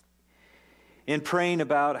 In praying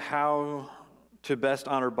about how to best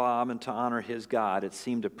honor Bob and to honor his God, it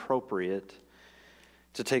seemed appropriate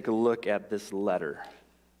to take a look at this letter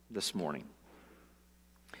this morning.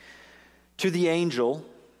 To the angel,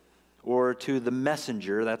 or to the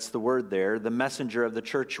messenger, that's the word there, the messenger of the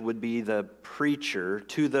church would be the preacher.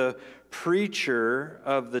 To the preacher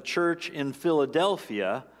of the church in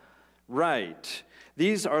Philadelphia, write,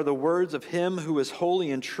 these are the words of him who is holy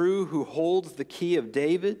and true, who holds the key of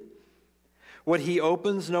David. What he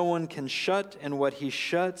opens, no one can shut, and what he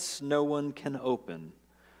shuts, no one can open.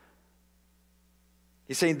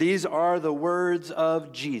 He's saying these are the words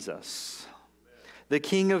of Jesus, the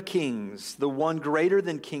King of Kings, the one greater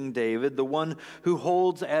than King David, the one who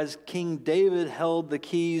holds, as King David held the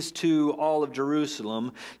keys to all of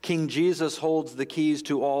Jerusalem, King Jesus holds the keys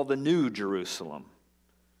to all the new Jerusalem.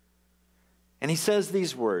 And he says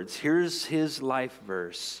these words. Here's his life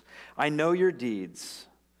verse. I know your deeds.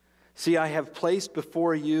 See, I have placed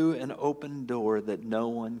before you an open door that no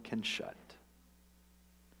one can shut.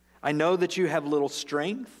 I know that you have little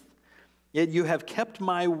strength, yet you have kept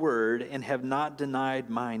my word and have not denied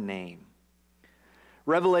my name.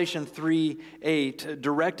 Revelation 3:8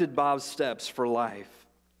 directed Bob's steps for life.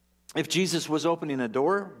 If Jesus was opening a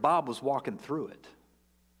door, Bob was walking through it.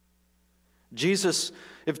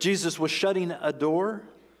 If Jesus was shutting a door,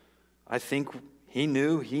 I think he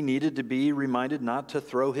knew he needed to be reminded not to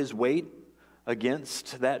throw his weight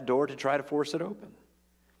against that door to try to force it open.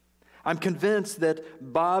 I'm convinced that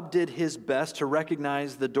Bob did his best to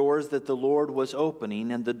recognize the doors that the Lord was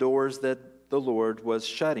opening and the doors that the Lord was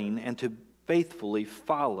shutting, and to faithfully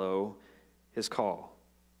follow his call.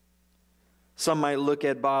 Some might look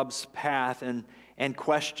at Bob's path and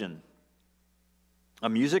question, a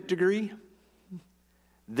music degree?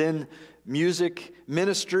 Then music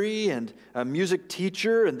ministry and a music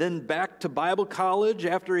teacher, and then back to Bible college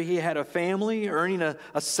after he had a family, earning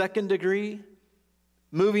a second degree,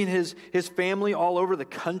 moving his family all over the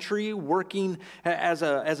country, working as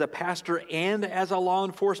a pastor and as a law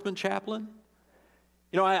enforcement chaplain.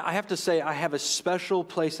 You know, I have to say, I have a special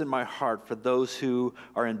place in my heart for those who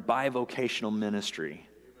are in bivocational ministry.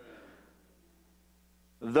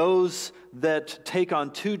 Those that take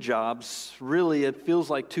on 2 jobs, really it feels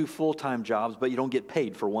like 2 full-time jobs, but you don't get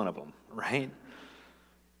paid for one of them, right?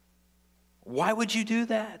 Why would you do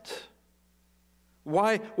that?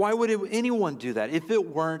 Why would anyone do that if it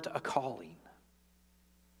weren't a calling?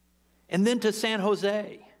 And then to San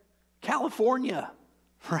Jose, California,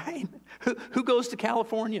 right? Who goes to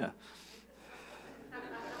California?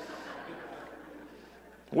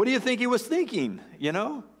 What do you think he was thinking, you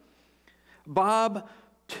know? Bob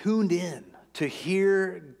tuned in to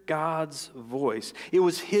hear God's voice. It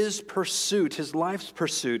was his pursuit, his life's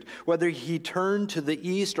pursuit. Whether he turned to the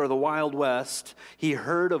east or the Wild West, he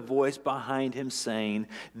heard a voice behind him saying,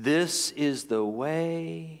 "This is the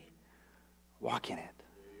way, walk in it."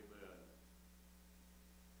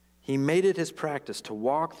 He made it his practice to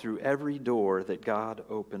walk through every door that God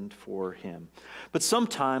opened for him. But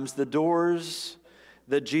sometimes the doors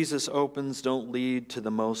that Jesus opens don't lead to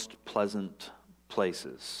the most pleasant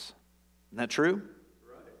places. Isn't that true?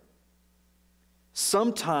 Right.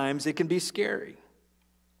 Sometimes it can be scary.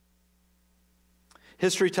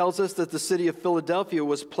 History tells us that the city of Philadelphia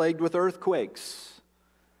was plagued with earthquakes.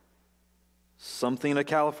 Something a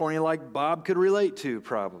California like Bob could relate to,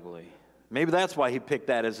 probably. Maybe that's why he picked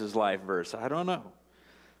that as his life verse. I don't know.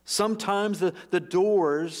 Sometimes the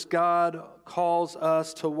doors God calls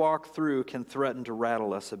us to walk through can threaten to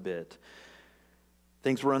rattle us a bit.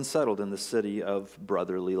 Things were unsettled in the city of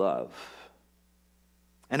brotherly love.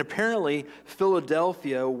 And apparently,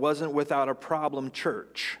 Philadelphia wasn't without a problem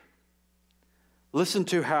church. Listen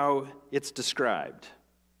to how it's described.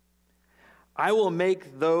 "I will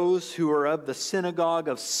make those who are of the synagogue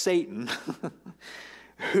of Satan,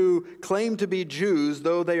 who claim to be Jews,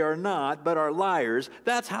 though they are not, but are liars."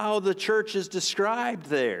 That's how the church is described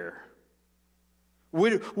there.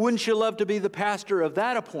 Wouldn't you love to be the pastor of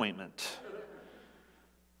that appointment?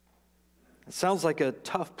 It sounds like a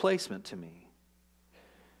tough placement to me.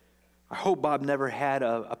 I hope Bob never had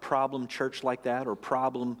a problem church like that or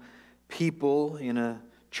problem people in a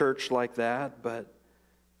church like that, but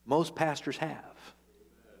most pastors have.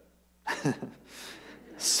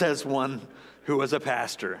 Says one who was a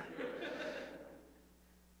pastor.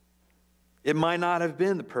 It might not have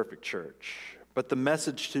been the perfect church, but the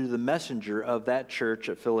message to the messenger of that church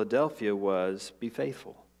at Philadelphia was, be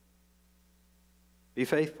faithful. Be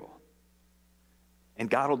faithful. And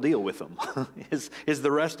God will deal with them, is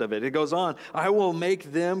the rest of it. It goes on, "I will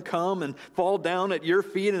make them come and fall down at your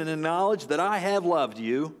feet and acknowledge that I have loved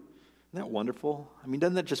you." Isn't that wonderful? I mean,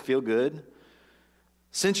 doesn't that just feel good?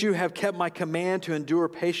 "Since you have kept my command to endure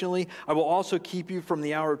patiently, I will also keep you from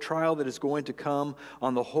the hour of trial that is going to come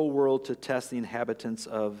on the whole world to test the inhabitants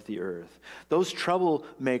of the earth." Those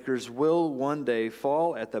troublemakers will one day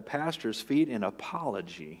fall at the pastor's feet in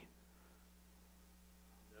apology.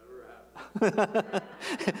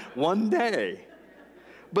 One day.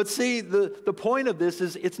 But see, the point of this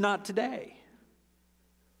is it's not today.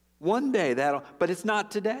 One day but it's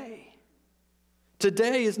not today.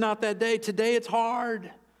 Today is not that day. Today it's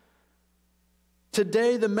hard.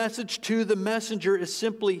 Today the message to the messenger is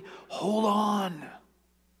simply, hold on.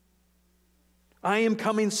 I am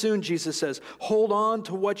coming soon, Jesus says. Hold on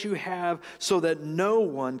to what you have so that no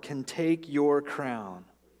one can take your crown.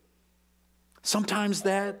 Sometimes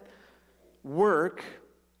that work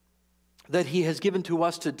that he has given to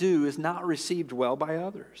us to do is not received well by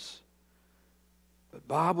others. But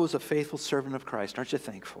Bob was a faithful servant of Christ. Aren't you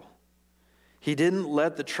thankful? He didn't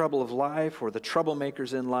let the trouble of life or the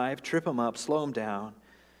troublemakers in life trip him up, slow him down.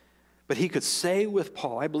 But he could say with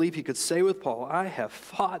Paul, I believe he could say with Paul, "I have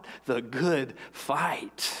fought the good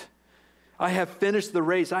fight. I have finished the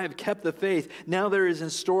race. I have kept the faith. Now there is in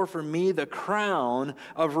store for me the crown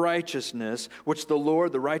of righteousness, which the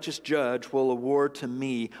Lord, the righteous judge, will award to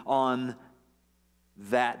me on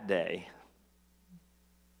that day."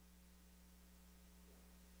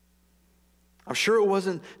 I'm sure it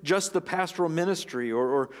wasn't just the pastoral ministry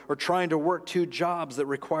or trying to work two jobs that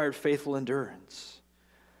required faithful endurance.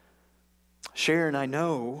 Sharon, I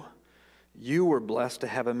know you were blessed to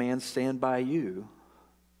have a man stand by you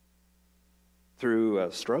through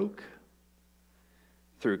a stroke,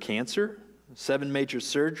 through cancer, 7 major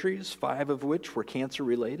surgeries, 5 of which were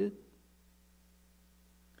cancer-related.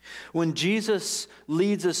 When Jesus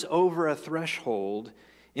leads us over a threshold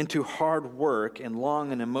into hard work and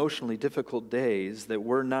long and emotionally difficult days that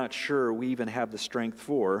we're not sure we even have the strength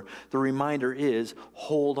for, the reminder is,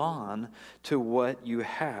 hold on to what you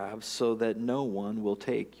have so that no one will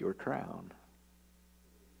take your crown.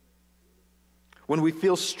 When we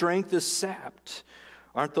feel strength is sapped,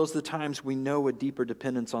 aren't those the times we know a deeper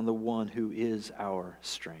dependence on the one who is our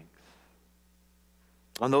strength?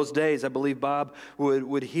 On those days, I believe Bob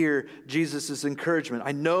would hear Jesus' encouragement.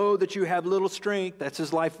 "I know that you have little strength." That's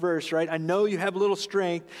his life verse, right? "I know you have little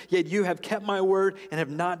strength, yet you have kept my word and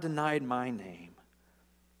have not denied my name."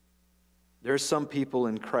 There are some people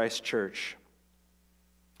in Christ's church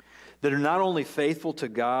that are not only faithful to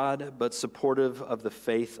God, but supportive of the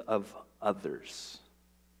faith of others.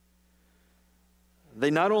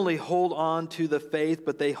 They not only hold on to the faith,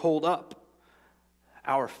 but they hold up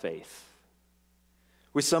our faith.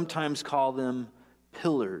 We sometimes call them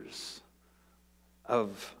pillars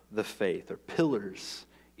of the faith, or pillars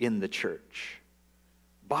in the church.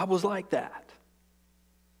 Bob was like that.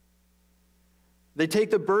 They take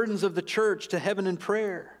the burdens of the church to heaven in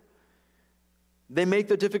prayer. They make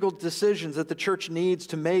the difficult decisions that the church needs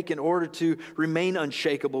to make in order to remain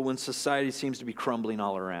unshakable when society seems to be crumbling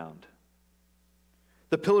all around.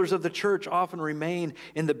 The pillars of the church often remain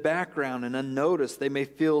in the background and unnoticed. They may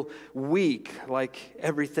feel weak, like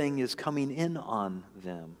everything is coming in on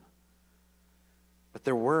them. But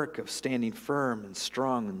their work of standing firm and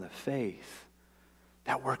strong in the faith,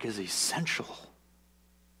 that work is essential.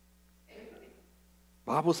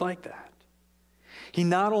 Bob was like that. He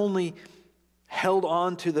not only held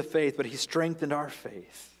on to the faith, but he strengthened our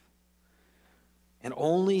faith. And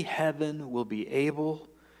only heaven will be able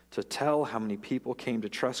to tell how many people came to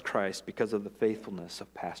trust Christ because of the faithfulness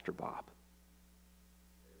of Pastor Bob.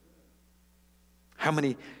 How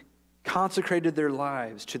many consecrated their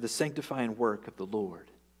lives to the sanctifying work of the Lord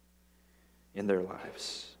in their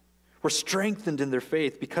lives. Were strengthened in their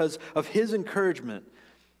faith because of his encouragement.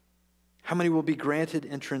 How many will be granted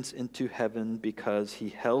entrance into heaven because he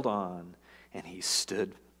held on and he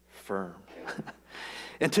stood firm?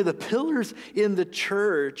 And to the pillars in the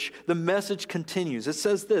church, the message continues. It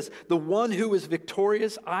says this: the one who is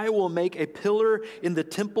victorious, I will make a pillar in the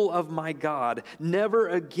temple of my God. Never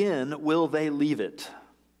again will they leave it.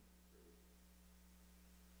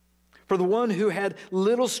 For the one who had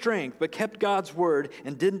little strength but kept God's word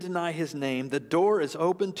and didn't deny his name, the door is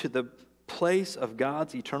open to the place of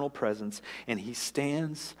God's eternal presence, and he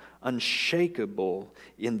stands unshakable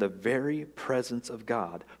in the very presence of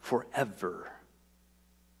God forever.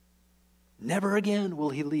 Never again will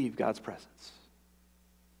he leave God's presence.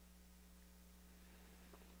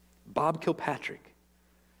 Bob Kilpatrick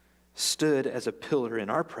stood as a pillar in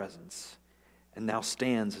our presence and now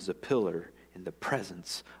stands as a pillar in the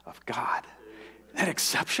presence of God. Isn't that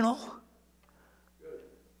exceptional?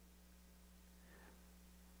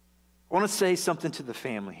 I want to say something to the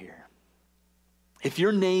family here. If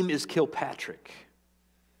your name is Kilpatrick,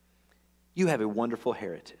 you have a wonderful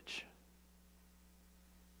heritage.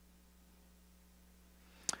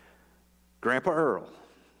 Grandpa Earl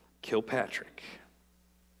Kilpatrick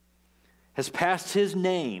has passed his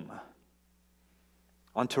name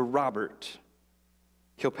onto Robert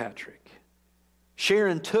Kilpatrick.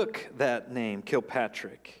 Sharon took that name,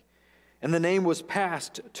 Kilpatrick, and the name was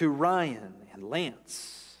passed to Ryan and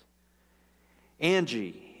Lance.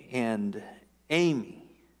 Angie and Amy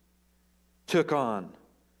took on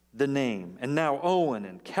the name, and now Owen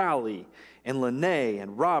and Callie and Lene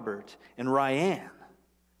and Robert and Ryan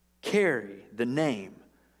carry the name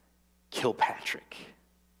Kilpatrick.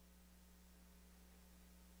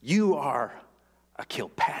 You are a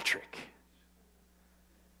Kilpatrick.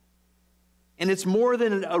 And it's more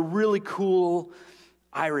than a really cool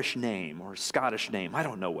Irish name or Scottish name. I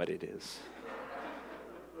don't know what it is.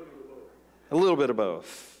 A little bit of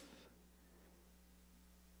both.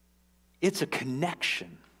 It's a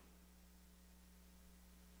connection.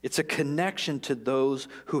 It's a connection to those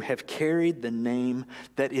who have carried the name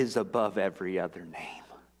that is above every other name.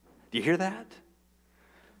 Do you hear that?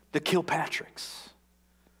 The Kilpatricks.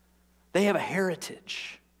 They have a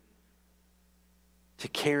heritage to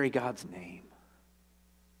carry God's name.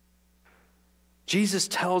 Jesus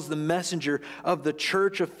tells the messenger of the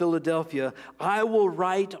church of Philadelphia, I will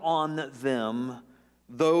write on them,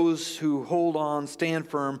 those who hold on, stand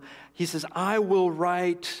firm. He says, I will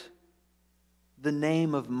write the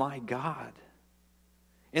name of my God,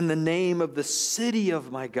 in the name of the city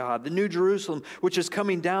of my God, the New Jerusalem, which is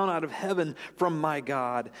coming down out of heaven from my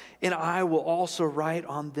God. And I will also write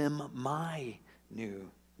on them my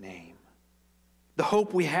new name. The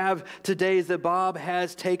hope we have today is that Bob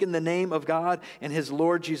has taken the name of God and his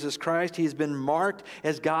Lord Jesus Christ. He's been marked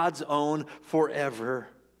as God's own forever,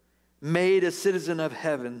 made a citizen of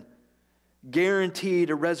heaven, guaranteed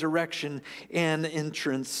a resurrection and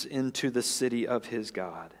entrance into the city of his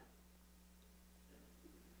God.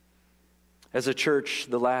 As a church,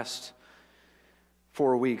 the last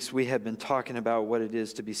 4 weeks, we have been talking about what it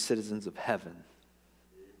is to be citizens of heaven.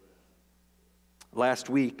 Last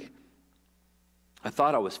week, I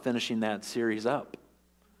thought I was finishing that series up.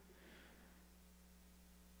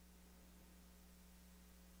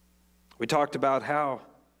 We talked about how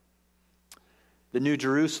the New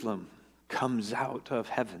Jerusalem comes out of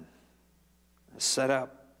heaven, set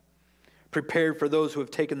up, prepared for those who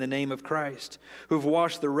have taken the name of Christ, who have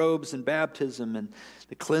washed their robes in baptism and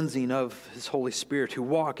the cleansing of his Holy Spirit, who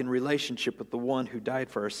walk in relationship with the one who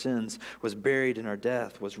died for our sins, was buried in our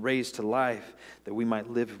death, was raised to life, that we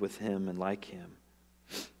might live with him and like him.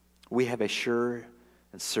 We have a sure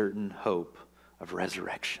and certain hope of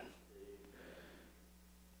resurrection.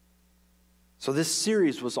 So this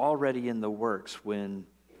series was already in the works when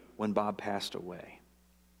Bob passed away.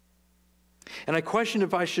 And I questioned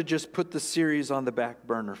if I should just put the series on the back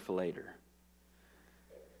burner for later.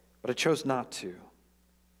 But I chose not to.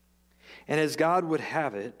 And as God would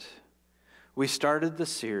have it, we started the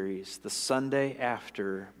series the Sunday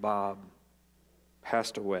after Bob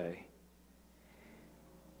passed away.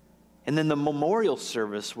 And then the memorial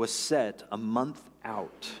service was set a month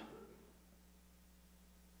out.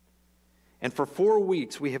 And for 4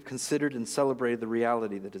 weeks, we have considered and celebrated the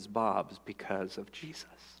reality that is Bob's because of Jesus.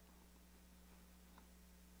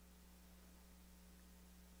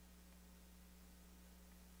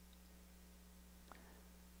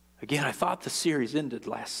 Again, I thought the series ended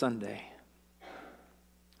last Sunday.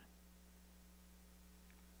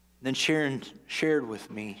 Then Sharon shared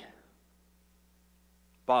with me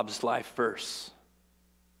Bob's life verse.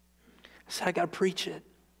 I said, I got to preach it.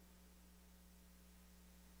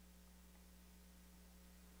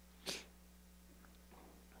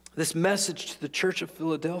 This message to the Church of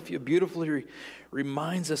Philadelphia beautifully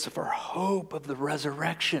reminds us of our hope of the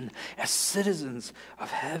resurrection as citizens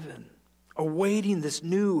of heaven, awaiting this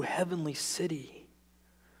new heavenly city.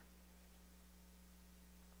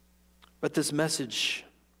 But this message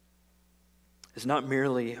is not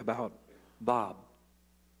merely about Bob.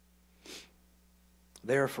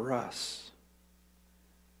 They are for us.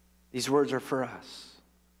 These words are for us.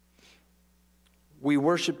 We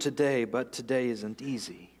worship today, but today isn't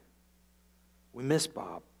easy. We miss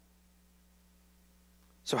Bob.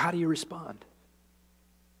 So how do you respond?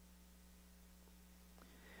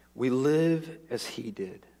 We live as he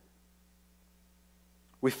did.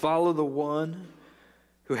 We follow the one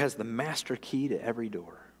who has the master key to every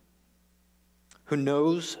door.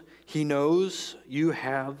 He knows you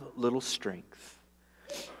have little strength.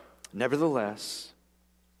 Nevertheless,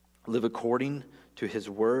 live according to his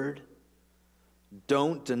word.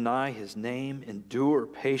 Don't deny his name. Endure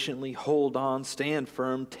patiently. Hold on. Stand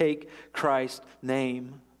firm. Take Christ's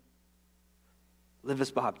name. Live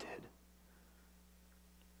as Bob did.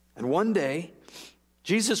 And one day,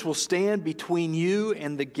 Jesus will stand between you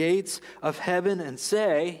and the gates of heaven and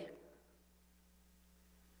say,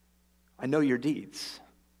 I know your deeds.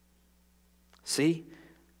 See,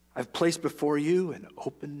 I've placed before you an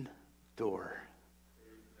open door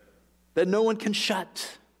that no one can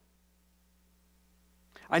shut.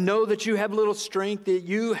 I know that you have little strength, that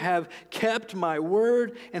you have kept my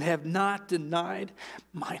word and have not denied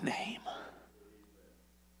my name.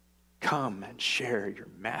 Come and share your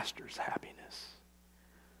master's happiness.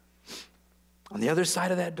 On the other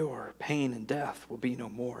side of that door, pain and death will be no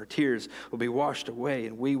more. Tears will be washed away,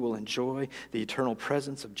 and we will enjoy the eternal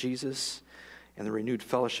presence of Jesus and the renewed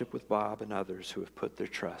fellowship with Bob and others who have put their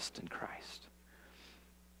trust in Christ.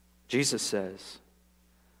 Jesus says,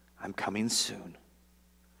 I'm coming soon.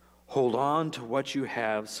 Hold on to what you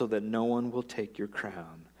have so that no one will take your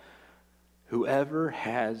crown. Whoever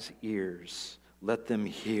has ears, let them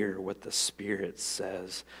hear what the Spirit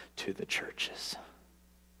says to the churches.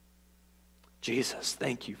 Jesus,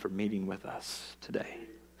 thank you for meeting with us today.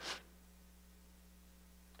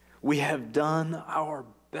 We have done our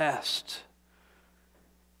best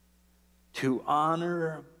to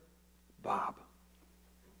honor Bob,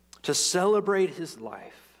 to celebrate his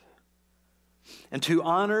life, and to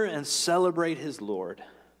honor and celebrate his Lord.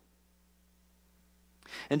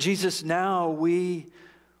 And Jesus, now we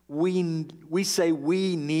say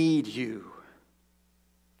we need you.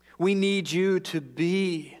 We need you to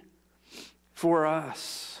be for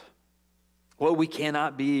us what we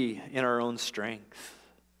cannot be in our own strength.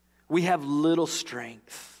 We have little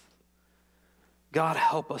strength. God,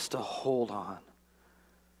 help us to hold on.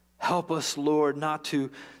 Help us, Lord, not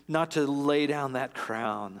to lay down that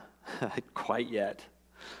crown quite yet.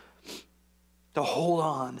 To hold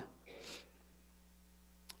on.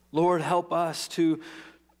 Lord, help us to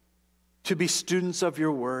be students of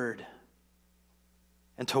your word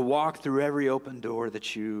and to walk through every open door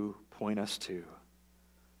that you point us to.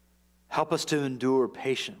 Help us to endure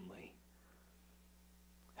patiently.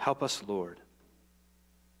 Help us, Lord,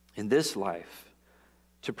 in this life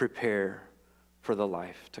to prepare for the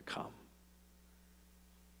life to come.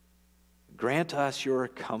 Grant us your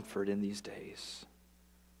comfort in these days.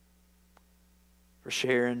 For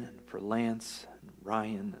Sharon and for Lance and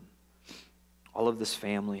Ryan and all of this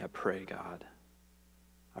family, I pray, God.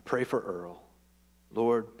 I pray for Earl.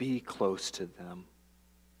 Lord, be close to them.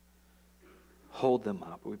 Hold them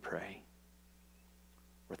up, we pray.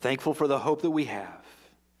 We're thankful for the hope that we have.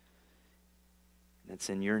 And it's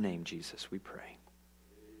in your name, Jesus, we pray.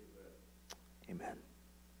 Amen.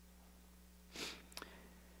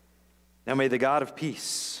 Now may the God of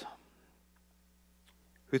peace,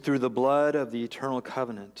 who through the blood of the eternal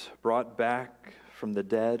covenant brought back from the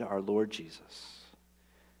dead our Lord Jesus,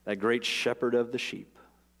 that great shepherd of the sheep,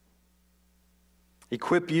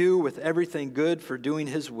 equip you with everything good for doing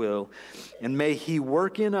his will, and may he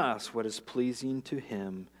work in us what is pleasing to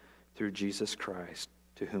him through Jesus Christ,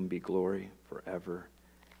 to whom be glory forever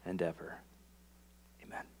and ever.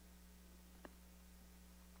 Amen.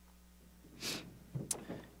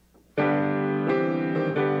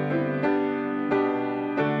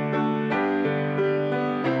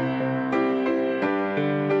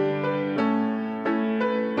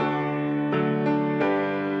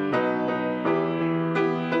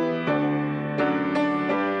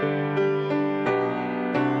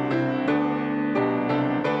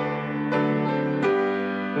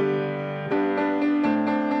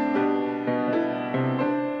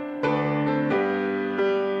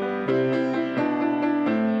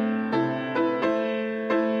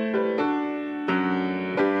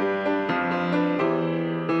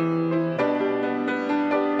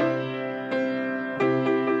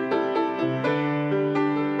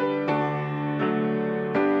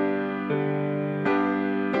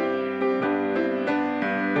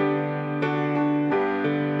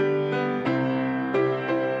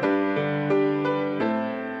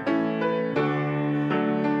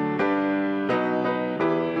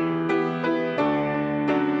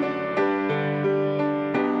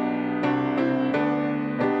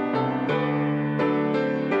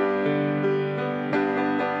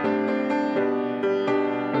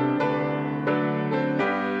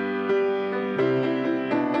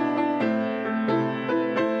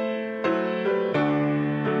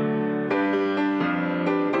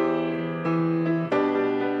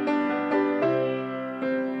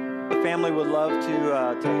 Family would love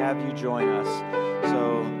to have you join us.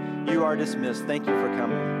 So you are dismissed. Thank you for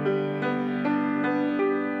coming.